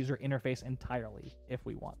graphical user interface entirely if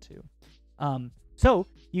we want to. So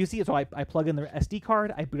you see, so I plug in the SD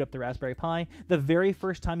card, I boot up the Raspberry Pi. The very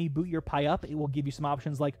first time you boot your Pi up, it will give you some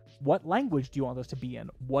options like, what language do you want this to be in?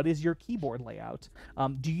 What is your keyboard layout?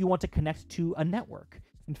 Do you want to connect to a network?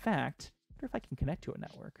 In fact, I wonder if I can connect to a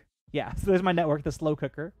network. Yeah, so there's my network, the slow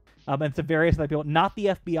cooker. And it's a various other people, not the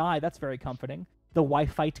FBI, that's very comforting. The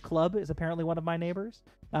Wi-Fi Club is apparently one of my neighbors.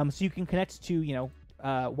 So you can connect to,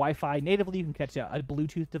 Wi-Fi natively. You can connect to a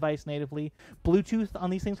Bluetooth device natively. Bluetooth on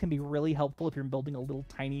these things can be really helpful if you're building a little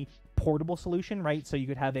tiny portable solution, right? So you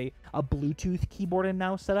could have a Bluetooth keyboard and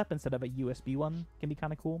mouse set up instead of a USB one. Can be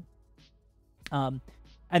kind of cool. And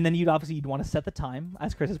then you'd want to set the time,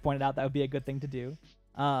 as Chris has pointed out. That would be a good thing to do.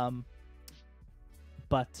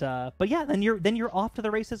 But yeah, then you're off to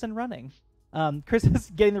the races and running. Chris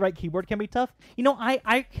is getting the right keyboard can be tough.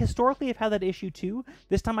 I historically have had that issue too.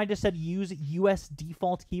 This time I just said use US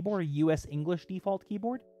default keyboard or US English default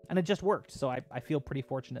keyboard, and it just worked. So I feel pretty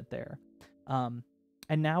fortunate there. And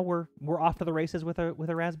now we're off to the races with a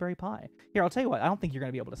Raspberry Pi. Here, I'll tell you what. I don't think you're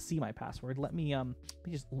gonna be able to see my password. Let me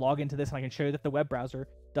just log into this, and I can show you that the web browser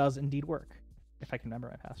does indeed work if I can remember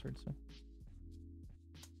my password. So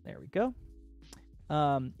there we go.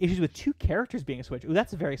 Issues with 2 characters being switched. Ooh,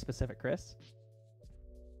 that's very specific, Chris.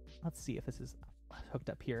 Let's see if this is hooked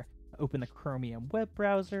up here. Open the Chromium web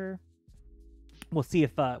browser. We'll see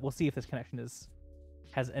if this connection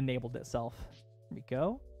has enabled itself. Here we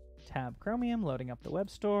go. Tab Chromium, loading up the web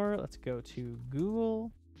store. Let's go to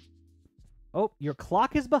Google. Oh, your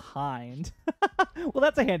clock is behind. Well,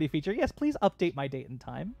 that's a handy feature. Yes, please update my date and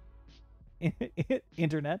time.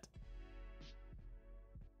 Internet.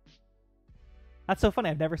 That's so funny.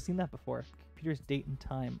 I've never seen that before. Computer's date and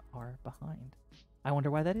time are behind. I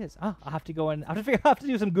wonder why that is. I'll have to go in. I'll have to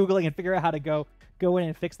do some Googling and figure out how to go in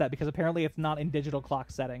and fix that, because apparently it's not in digital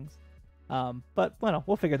clock settings. But well,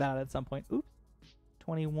 we'll figure that out at some point. Oops.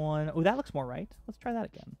 21. Oh, that looks more right. Let's try that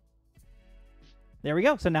again. There we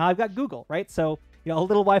go. So now I've got Google, right? So a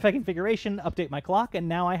little Wi-Fi configuration, update my clock, and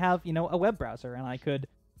now I have a web browser, and I could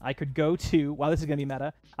go to. Wow, this is gonna be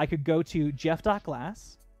meta. I could go to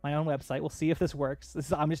Jeff.glass. My own website. We'll see if this works.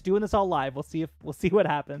 I'm just doing this all live. We'll see what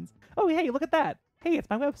happens. Oh, hey, look at that. Hey, it's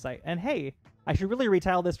my website. And hey, I should really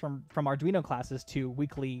retile this from Arduino classes to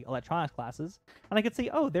weekly electronics classes. And I could see,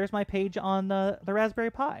 oh, there's my page on the Raspberry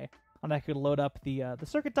Pi. And I could load up the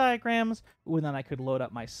circuit diagrams. Ooh, and then I could load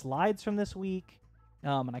up my slides from this week.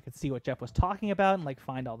 And I could see what Jeff was talking about and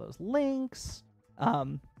find all those links.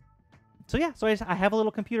 So yeah, I have a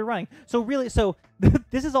little computer running. So really,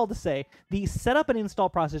 this is all to say, the setup and install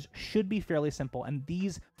process should be fairly simple, and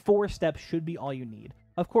these 4 steps should be all you need.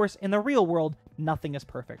 Of course, in the real world, nothing is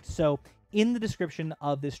perfect. So in the description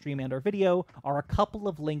of this stream and or video are a couple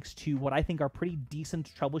of links to what I think are pretty decent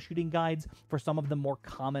troubleshooting guides for some of the more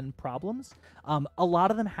common problems. A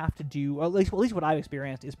lot of them have to do, or at least what I've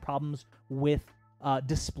experienced, is problems with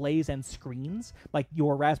displays and screens, like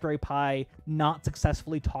your Raspberry Pi not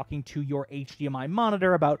successfully talking to your HDMI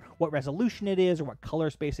monitor about what resolution it is or what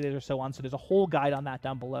color space it is or so on. So there's a whole guide on that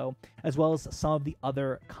down below, as well as some of the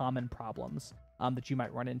other common problems that you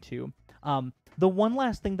might run into. The one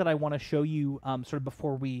last thing that I want to show you sort of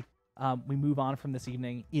before we move on from this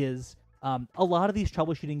evening is a lot of these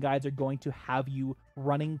troubleshooting guides are going to have you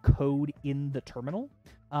running code in the terminal.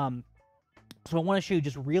 So I want to show you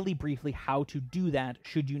just really briefly how to do that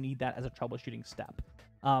should you need that as a troubleshooting step.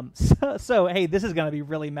 So hey, this is going to be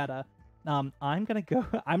really meta. I'm going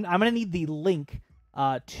to need the link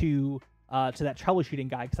to that troubleshooting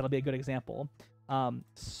guide, because that'll be a good example.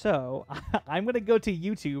 So I'm going to go to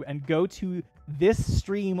YouTube and go to this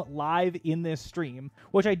stream live in this stream,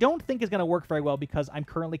 which I don't think is going to work very well because I'm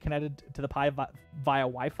currently connected to the Pi via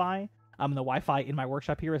Wi-Fi. The Wi-Fi in my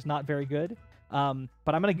workshop here is not very good.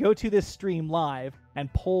 But I'm going to go to this stream live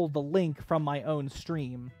and pull the link from my own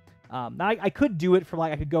stream. Now I could do it from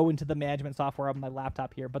I could go into the management software on my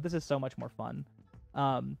laptop here, but this is so much more fun.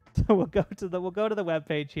 So we'll go to the web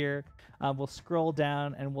page here. We'll scroll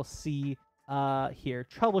down and we'll see here,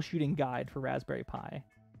 troubleshooting guide for Raspberry Pi.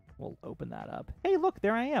 We'll open that up. Hey, look,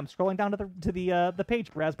 there I am, scrolling down to the page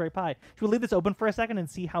for Raspberry Pi. Should we leave this open for a second and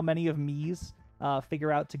see how many of me's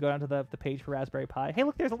figure out to go down to the page for Raspberry Pi? Hey,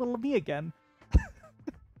 look, there's a little me again.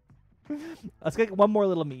 Let's get one more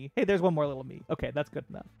little me. Hey, there's one more little me. Okay, that's good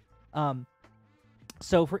enough.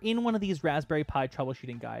 So for in one of these Raspberry Pi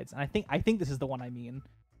troubleshooting guides, and I think this is the one I mean.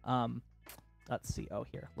 Let's see. Oh,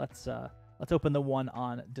 here. Let's open the one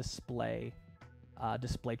on display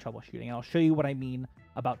troubleshooting. And I'll show you what I mean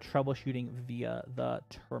about troubleshooting via the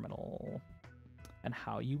terminal and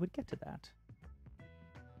how you would get to that.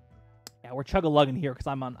 Yeah, we're chug-a-lugging here because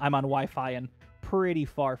I'm on Wi-Fi and pretty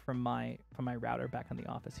far from my router back in the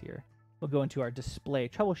office here. We'll go into our display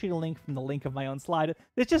troubleshooting link from the link of my own slide.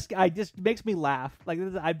 It just makes me laugh. Like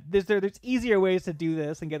there's easier ways to do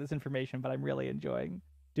this and get this information, but I'm really enjoying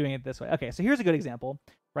doing it this way. Okay, so here's a good example,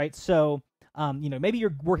 right? So maybe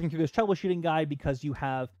you're working through this troubleshooting guide because you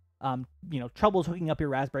have troubles hooking up your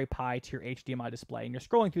Raspberry Pi to your HDMI display, and you're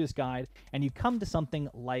scrolling through this guide and you come to something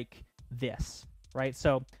like this, right?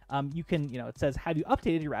 So you can, it says, have you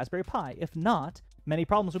updated your Raspberry Pi? If not, many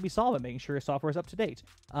problems will be solved by making sure your software is up to date.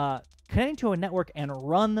 Connecting to a network and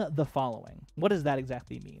run the following. What does that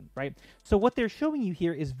exactly mean, right? So what they're showing you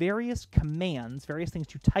here is various commands, various things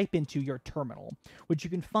to type into your terminal, which you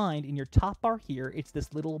can find in your top bar here. It's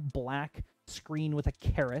this little black screen with a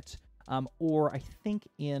caret, or I think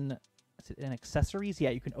in accessories, yeah,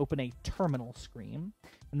 you can open a terminal screen,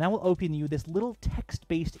 and that will open you this little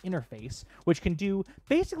text-based interface, which can do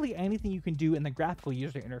basically anything you can do in the graphical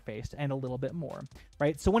user interface and a little bit more,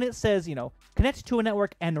 right? So when it says, connect to a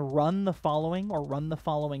network and run the following or run the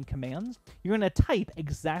following commands, you're going to type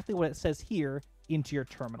exactly what it says here into your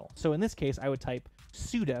terminal. So in this case, I would type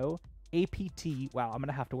sudo apt, wow, I'm going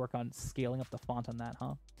to have to work on scaling up the font on that,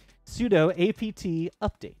 huh? Sudo apt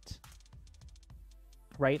update.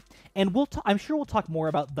 Right, and I'm sure we'll talk more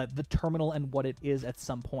about the terminal and what it is at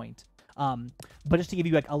some point. But just to give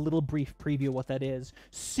you like a little brief preview of what that is,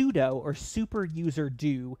 sudo or super user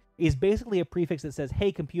do is basically a prefix that says,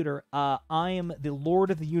 hey computer, I am the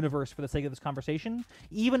lord of the universe for the sake of this conversation.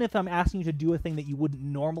 Even if I'm asking you to do a thing that you wouldn't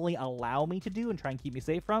normally allow me to do and try and keep me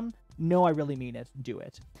safe from, no, I really mean it, do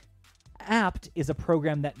it. Apt is a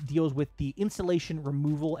program that deals with the installation,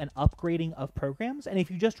 removal, and upgrading of programs. And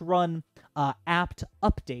if you just run apt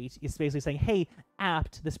update, it's basically saying, hey,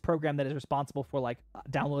 apt, this program that is responsible for like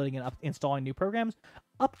downloading and installing new programs,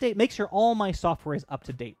 update, make sure all my software is up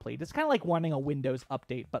to date, please. It's kind of like running a Windows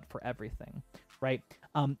update, but for everything, right?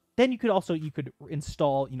 Then you could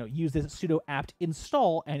install, use this sudo apt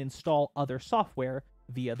install and install other software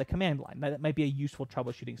via the command line. That might be a useful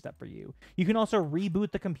troubleshooting step for you. You can also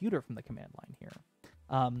reboot the computer from the command line here.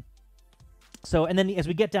 And then as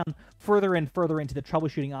we get down further and further into the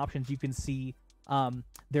troubleshooting options, you can see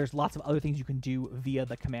there's lots of other things you can do via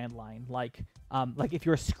the command line, like if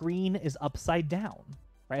your screen is upside down,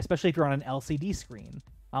 right? Especially if you're on an LCD screen.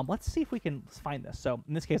 Let's see if we can find this. So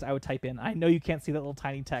in this case, I would type in, I know you can't see that little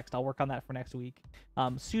tiny text. I'll work on that for next week.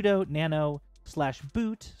 Sudo nano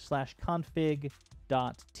 /boot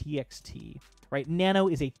 /config.txt, right? Nano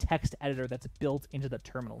is a text editor that's built into the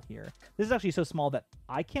terminal here. This is actually so small that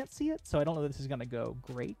I can't see it, so I don't know if this is going to go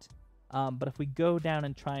great. But if we go down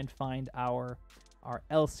and try and find our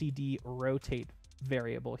LCD rotate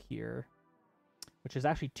variable here, which is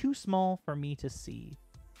actually too small for me to see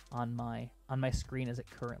on my screen as it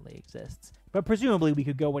currently exists. But presumably we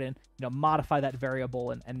could go in and modify that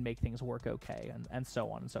variable and make things work okay, and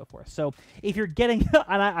so on and so forth. So if you're getting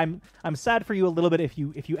and I'm sad for you a little bit if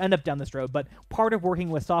you end up down this road, but part of working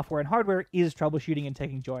with software and hardware is troubleshooting and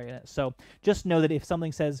taking joy in it. So just know that if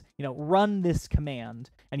something says run this command,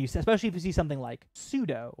 and especially if you see something like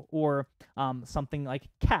sudo or something like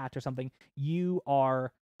cat or something, you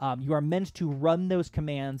are meant to run those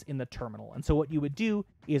commands in the terminal. And so what you would do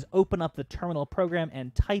is open up the terminal program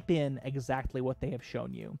and type in exactly what they have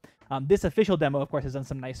shown you. This official demo, of course, has done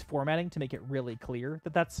some nice formatting to make it really clear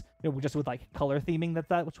that that's just with like color theming that's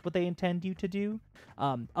what they intend you to do.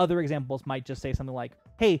 Other examples might just say something like,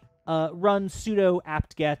 hey, run sudo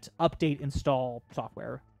apt-get update install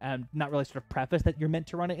software, and not really sort of preface that you're meant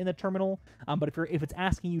to run it in the terminal. But if it's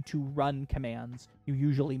asking you to run commands, you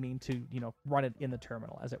usually mean to run it in the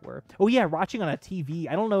terminal, as it were. Oh yeah, watching on a TV.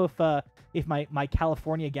 I don't know if my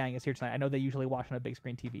California gang is here tonight. I know they usually watch on a big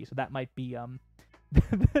screen TV, so that might be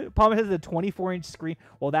Palmer has a 24-inch screen.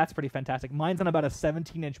 Well, that's pretty fantastic. Mine's on about a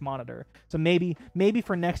 17-inch monitor. So maybe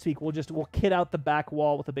for next week we'll kit out the back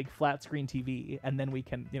wall with a big flat screen TV, and then we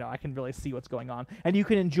can, I can really see what's going on, and you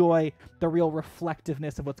can enjoy the real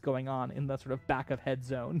reflectiveness of what's going on in the sort of back of head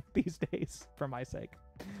zone these days, for my sake.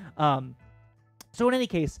 So in any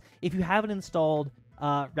case, if you haven't installed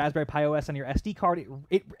Raspberry Pi OS on your SD card,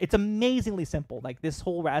 it's amazingly simple. Like this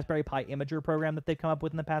whole Raspberry Pi Imager program that they've come up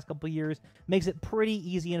with in the past couple of years makes it pretty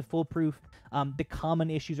easy and foolproof. The common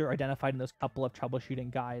issues are identified in those couple of troubleshooting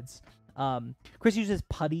guides. Chris uses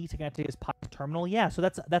PuTTY to connect to his Pi terminal. Yeah, so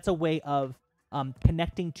that's a way of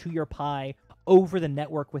connecting to your Pi over the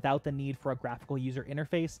network without the need for a graphical user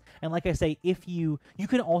interface. And like I say, if you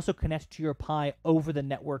can also connect to your Pi over the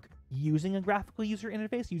network using a graphical user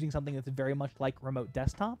interface, using something that's very much like remote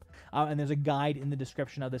desktop. And there's a guide in the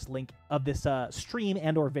description of this link of this stream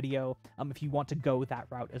and or video if you want to go that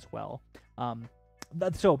route as well.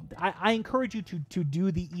 So I encourage you to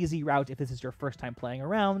do the easy route if this is your first time playing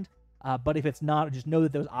around. But if it's not, just know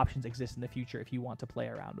that those options exist in the future if you want to play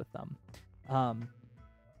around with them.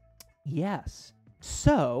 Yes.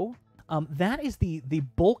 So that is the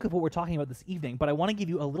bulk of what we're talking about this evening. But I want to give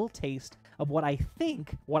you a little taste of what I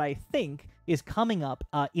think is coming up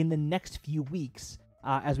in the next few weeks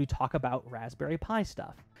as we talk about Raspberry Pi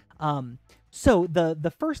stuff. So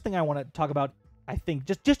the first thing I want to talk about, I think,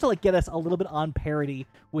 just to like get us a little bit on parity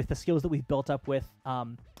with the skills that we've built up with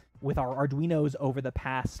our Arduinos over the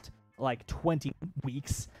past like 20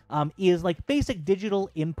 weeks, is like basic digital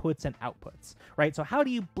inputs and outputs, right? So how do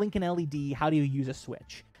you blink an LED? How do you use a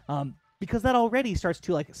switch? Because that already starts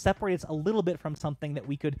to like separate us a little bit from something that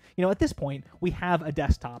we could, at this point, we have a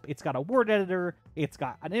desktop. It's got a word editor, it's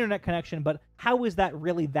got an internet connection, but how is that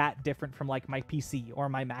really that different from like my PC or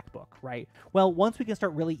my MacBook, right? Well, once we can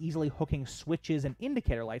start really easily hooking switches and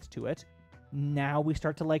indicator lights to it, now we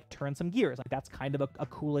start to like turn some gears. Like that's kind of a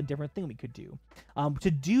cool and different thing we could do.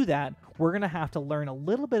 To do that, we're going to have to learn a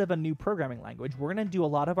little bit of a new programming language. We're going to do a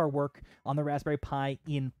lot of our work on the Raspberry Pi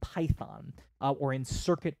in Python, or in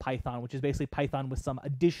Circuit Python, which is basically Python with some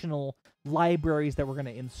additional libraries that we're going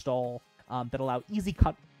to install that allow easy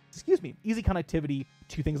connectivity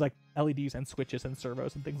to things like LEDs and switches and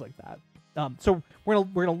servos and things like that. So we're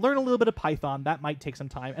gonna learn a little bit of Python. That might take some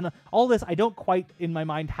time, and all this I don't quite in my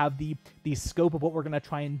mind have the scope of what we're gonna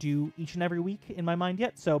try and do each and every week in my mind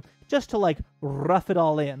yet. So just to like rough it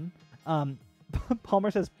all in,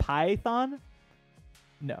 Palmer says Python.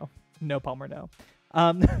 No, Palmer, no.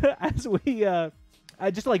 As we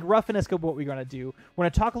just to like rough in a scope of what we're gonna do, we're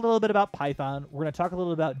gonna talk a little bit about Python. We're gonna talk a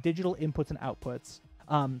little bit about digital inputs and outputs.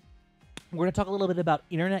 We're going to talk a little bit about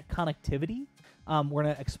internet connectivity. We're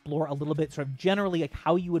going to explore a little bit sort of generally like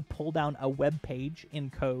how you would pull down a web page in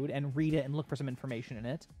code and read it and look for some information in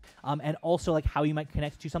it. And also like how you might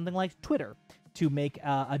connect to something like Twitter to make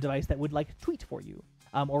a device that would like tweet for you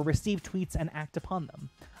or receive tweets and act upon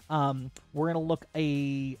them. We're going to look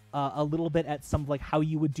a little bit at some like how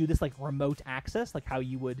you would do this like remote access, like how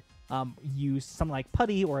you would use something like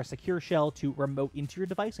PuTTY or a secure shell to remote into your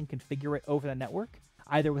device and configure it over the network,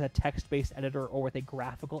 either with a text-based editor or with a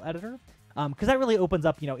graphical editor. Because that really opens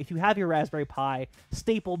up, if you have your Raspberry Pi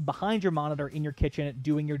stapled behind your monitor in your kitchen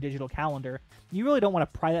doing your digital calendar, you really don't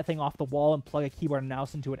want to pry that thing off the wall and plug a keyboard and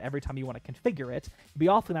mouse into it every time you want to configure it. It'd be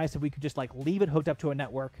awfully nice if we could just like leave it hooked up to a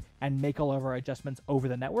network and make all of our adjustments over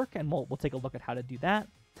the network, and we'll take a look at how to do that.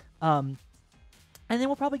 And then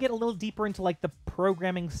we'll probably get a little deeper into like the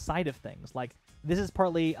programming side of things. Like this is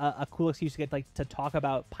partly a cool excuse to get like to talk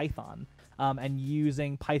about Python. And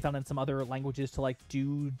using Python and some other languages to like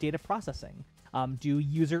do data processing, do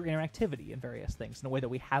user interactivity and various things in a way that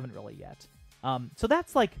we haven't really yet. So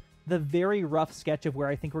that's like the very rough sketch of where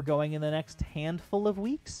I think we're going in the next handful of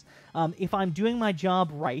weeks. If I'm doing my job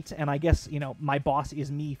right, and I guess, my boss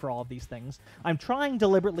is me for all of these things, I'm trying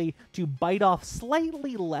deliberately to bite off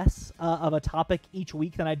slightly less of a topic each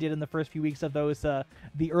week than I did in the first few weeks of those,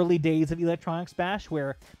 the early days of Electronics Bash,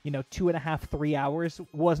 where, 2.5, 3 hours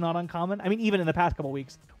was not uncommon. I mean, even in the past couple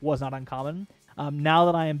weeks was not uncommon. Now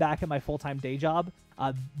that I am back at my full-time day job,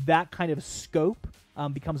 that kind of scope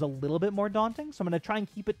becomes a little bit more daunting. So I'm going to try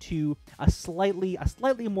and keep it to a slightly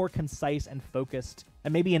more concise and focused,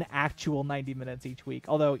 and maybe an actual 90 minutes each week.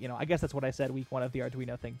 Although, I guess that's what I said week one of the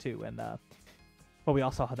Arduino thing too. And, well, we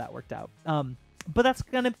all saw how that worked out. But that's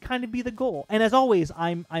going to kind of be the goal. And as always,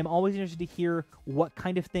 I'm always interested to hear what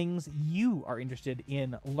kind of things you are interested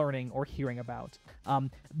in learning or hearing about.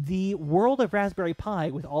 The world of Raspberry Pi,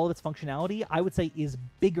 with all of its functionality, I would say is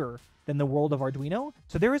bigger than the world of Arduino.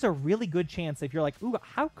 So there is a really good chance if you're like, ooh,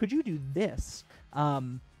 how could you do this?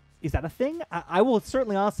 Is that a thing? I will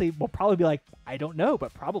certainly honestly will probably be like, I don't know,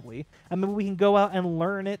 but probably. And maybe we can go out and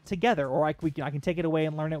learn it together, or I can take it away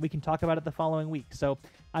and learn it. We can talk about it the following week. So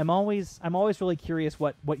I'm always really curious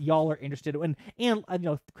what y'all are interested in. And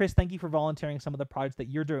Chris, thank you for volunteering some of the projects that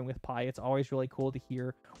you're doing with Pi. It's always really cool to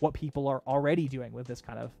hear what people are already doing with this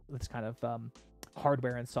kind of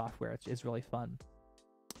hardware and software. It's really fun.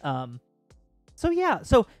 So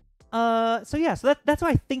that's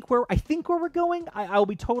I think where we're going. I'll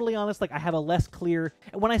be totally honest. Like I have a less clear.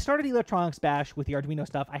 When I started Electronics Bash with the Arduino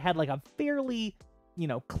stuff, I had like a fairly,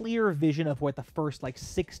 clear vision of what the first like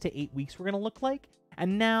 6 to 8 weeks were gonna look like.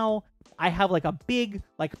 And now I have like a big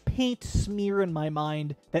like paint smear in my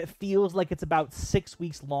mind that feels like it's about 6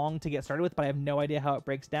 weeks long to get started with, but I have no idea how it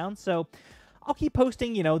breaks down. So I'll keep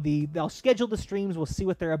posting, you know, I'll schedule the streams, we'll see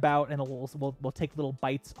what they're about, and we'll take little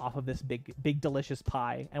bites off of this big delicious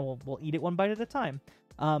pie, and we'll eat it one bite at a time.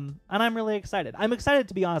 And I'm really excited. I'm excited,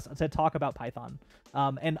 to be honest, to talk about Python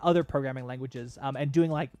and other programming languages, and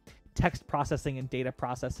doing like text processing and data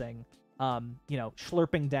processing, you know,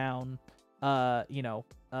 slurping down, you know,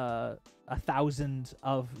 1,000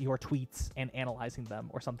 of your tweets and analyzing them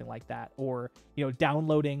or something like that, or, you know,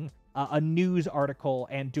 downloading a news article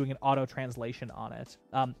and doing an auto translation on it,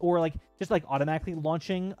 or like just like automatically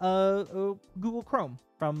launching Google Chrome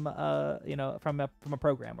from you know, from a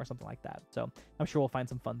program or something like that. So I'm sure we'll find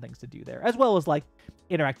some fun things to do there, as well as like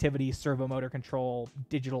interactivity, servo motor control,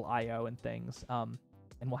 digital I/O, and things. And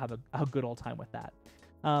we'll have a good old time with that.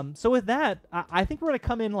 So with that, I think we're gonna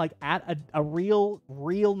come in like at a real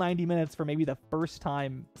 90 minutes for maybe the first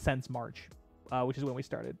time since March, which is when we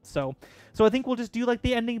started. So I think we'll just do like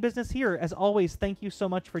the ending business here. As always, thank you so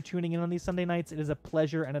much for tuning in on these Sunday nights. It is a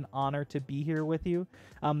pleasure and an honor to be here with you.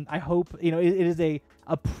 I hope, you know, it is a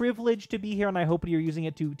privilege to be here, and I hope you're using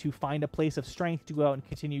it to find a place of strength to go out and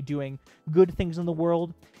continue doing good things in the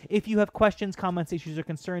world. If you have questions, comments, issues, or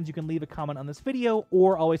concerns, you can leave a comment on this video,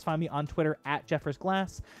 or always find me on Twitter at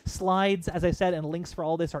JeffersGlass. Slides, as I said, and links for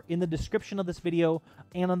all this are in the description of this video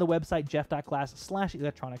and on the website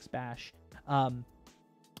jeff.glass/electronicsbash.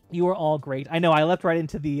 You are all great. I know I left right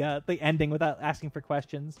into the ending without asking for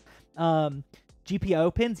questions.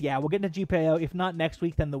 GPIO pins, yeah, we'll get into GPIO. If not next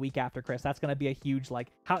week, then the week after, Chris. That's going to be a huge, like,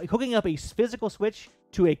 hooking up a physical switch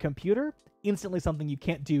to a computer, instantly something you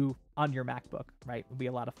can't do on your MacBook, right? It'll be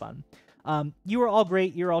a lot of fun. You are all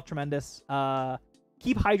great. You're all tremendous.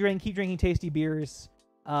 Keep hydrating, keep drinking tasty beers.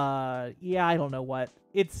 Yeah, I don't know what.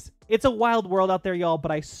 It's a wild world out there, y'all, but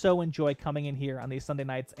I so enjoy coming in here on these Sunday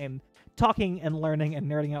nights and talking and learning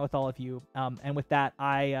and nerding out with all of you. And with that,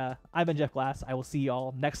 I've been Jeff Glass. I will see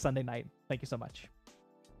y'all next Sunday night. Thank you so much.